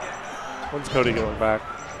 When's Cody going back?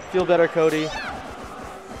 Feel better, Cody.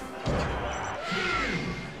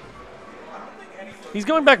 He's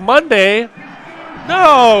going back Monday.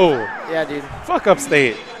 No. Yeah, dude. Fuck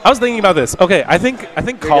upstate. I was thinking about this. Okay, I think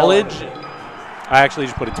You're college. yelling. I actually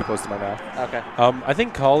just put it too close to my mouth. Okay. I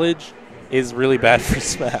think college is really bad for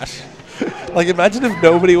Smash. Like, imagine if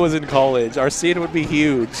nobody was in college. Our scene would be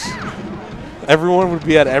huge. Everyone would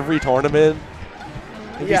be at every tournament.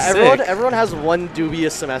 It'd be Yeah, sick. everyone has one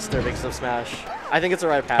dubious semester because of Smash. I think it's a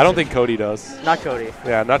rite of passage. I don't think Cody does. Not Cody.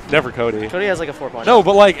 Yeah, never Cody. Cody has like a 4.0. No,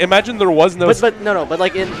 but like, imagine there was no. But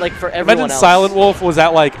like for everyone Imagine else. Silent Wolf was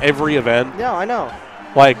at like every event. Yeah, I know.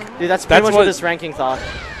 Like, Dude, that's pretty much what this ranking thought.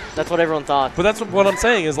 That's what everyone thought. But that's what I'm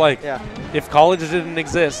saying is like, Yeah. if college didn't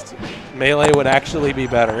exist, Melee would actually be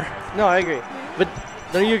better. No, I agree. But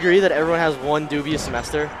don't you agree that everyone has one dubious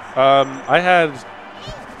semester? I had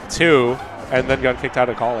 2 and then got kicked out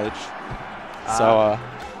of college. So,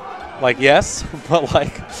 like, yes, but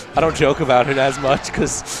like, I don't joke about it as much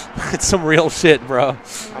because it's some real shit, bro.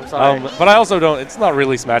 I'm sorry. But I also don't. It's not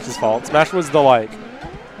really Smash's fault. Smash was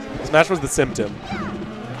the symptom.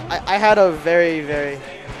 I had a very, very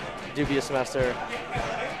dubious semester.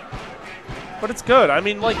 But it's good. I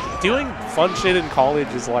mean, like, doing fun shit in college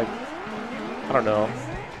is like, I don't know.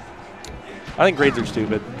 I think grades are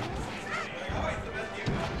stupid.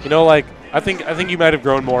 You know, like, I think you might have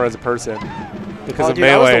grown more as a person because of dude, I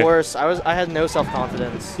Melee. was the worst. I had no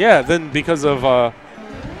self-confidence. Yeah, then because of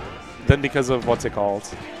what's it called?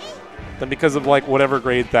 Then because of like whatever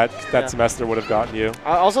grade that semester would have gotten you.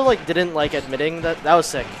 I also like didn't like admitting that was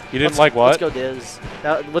sick. You didn't like what? Let's go Diz.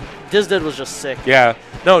 What Diz did was just sick. Yeah.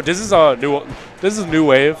 No, this is New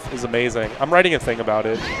Wave is amazing. I'm writing a thing about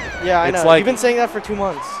it. Yeah, I It's know. like- You've been saying that for 2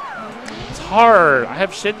 months. It's hard. I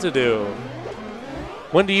have shit to do.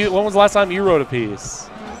 When was the last time you wrote a piece?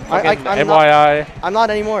 I'm MYI. I'm not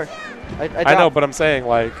anymore. I I know, but I'm saying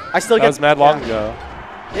like I still that get was mad long ago.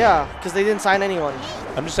 Yeah, because they didn't sign anyone.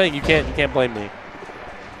 I'm just saying you can't blame me.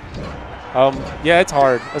 Yeah, it's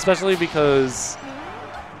hard, especially because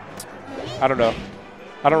I don't know.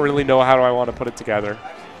 I don't really know how I want to put it together.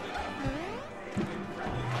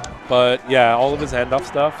 But yeah, all of his handoff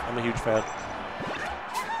stuff, I'm a huge fan.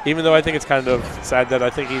 Even though I think it's kind of sad that I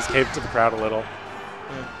think he's caved to the crowd a little.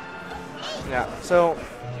 Yeah. So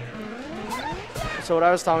what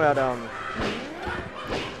I was talking about,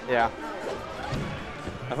 yeah.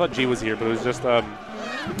 I thought G was here, but it was just Elliot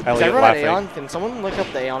Is everyone at laughing. Aeon? Can someone look up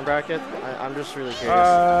the Aeon bracket? I'm just really curious.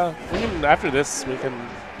 After this, we can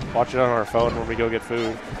watch it on our phone when we go get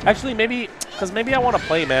food. Actually, maybe I want to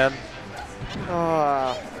play, man.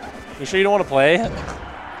 You sure you don't want to play?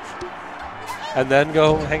 And then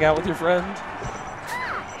go hang out with your friend?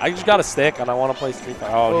 I just got a stick and I want to play Street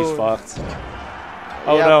Fighter. Oh, he's fucked.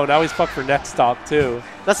 Oh Yep. no, now he's fucked for next stock too.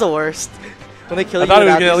 That's the worst. When they kill I you thought he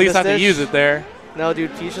was without gonna at using least the have to stitch. use it there. No,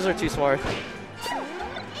 dude, peaches are too smart.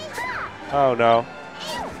 Oh no.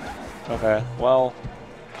 Okay, well.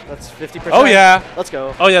 That's 50%. Oh, yeah. Let's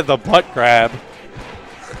go. Oh, yeah, the butt grab.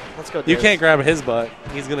 Let's go. You Diz. can't grab his butt.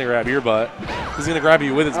 He's going to grab your butt. He's going to grab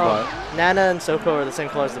you with his butt. Nana and Soko are the same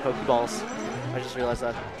color as the Pokeballs. I just realized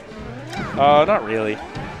that. Not really.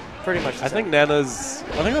 Pretty much the I same. think Nana's.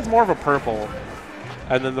 I think that's more of a purple.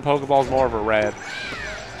 And then the Pokeball's more of a red.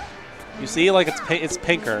 You see, like, it's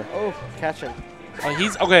pinker. Oh, catching.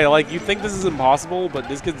 He's okay. Like, you think this is impossible, but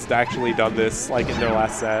this kid's actually done this, like, in their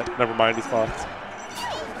last set. Never mind, he's fucked.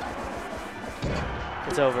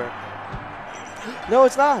 It's over. No,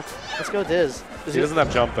 it's not. Let's go, Diz. He doesn't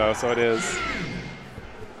have jump though, so it is.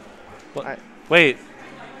 I- Wait,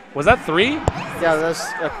 was that 3? Yeah,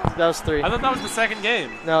 that was 3. I thought that was the second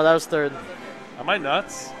game. No, that was 3rd. Am I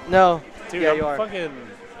nuts? No. Dude, yeah, I'm you are. fucking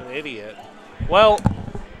an idiot. Well,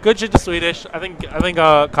 good shit to Swedish. I think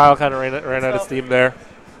Kyle kind of ran out of steam there.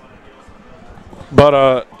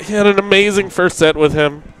 But he had an amazing first set with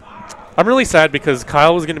him. I'm really sad because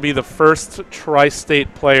Kyle was going to be the first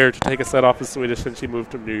tri-state player to take a set off of Swedish since he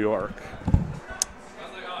moved to New York.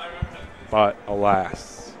 But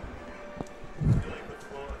alas.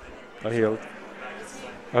 Oh, here.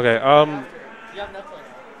 Okay.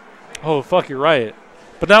 Oh fuck, you're right.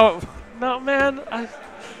 But now, no man,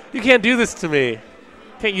 you can't do this to me.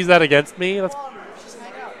 Can't use that against me. That's Just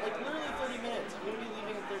hang out. Like, literally 30 minutes. We're going to be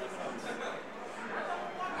leaving in 30 minutes.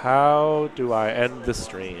 how do I end the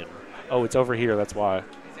stream? Oh, it's over here. That's why. Is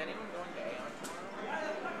anyone going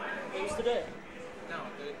to It was today. No,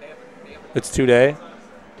 they have It's today.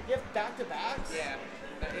 You have back-to-backs? Yeah,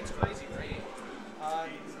 it's crazy, right?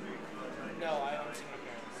 No, I haven't seen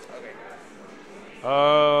my parents.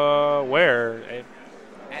 Okay. Where?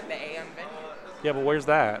 At the Aeon venue. Yeah, but where's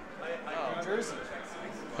that? New Jersey.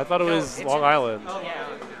 I thought it was Long Island. Yeah.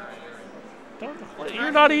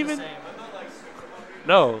 You're not even.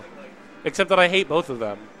 No, except that I hate both of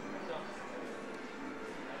them.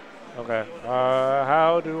 Okay.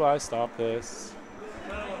 How do I stop this?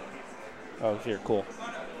 Oh, here, cool.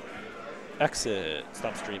 Exit.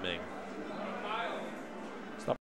 Stop streaming.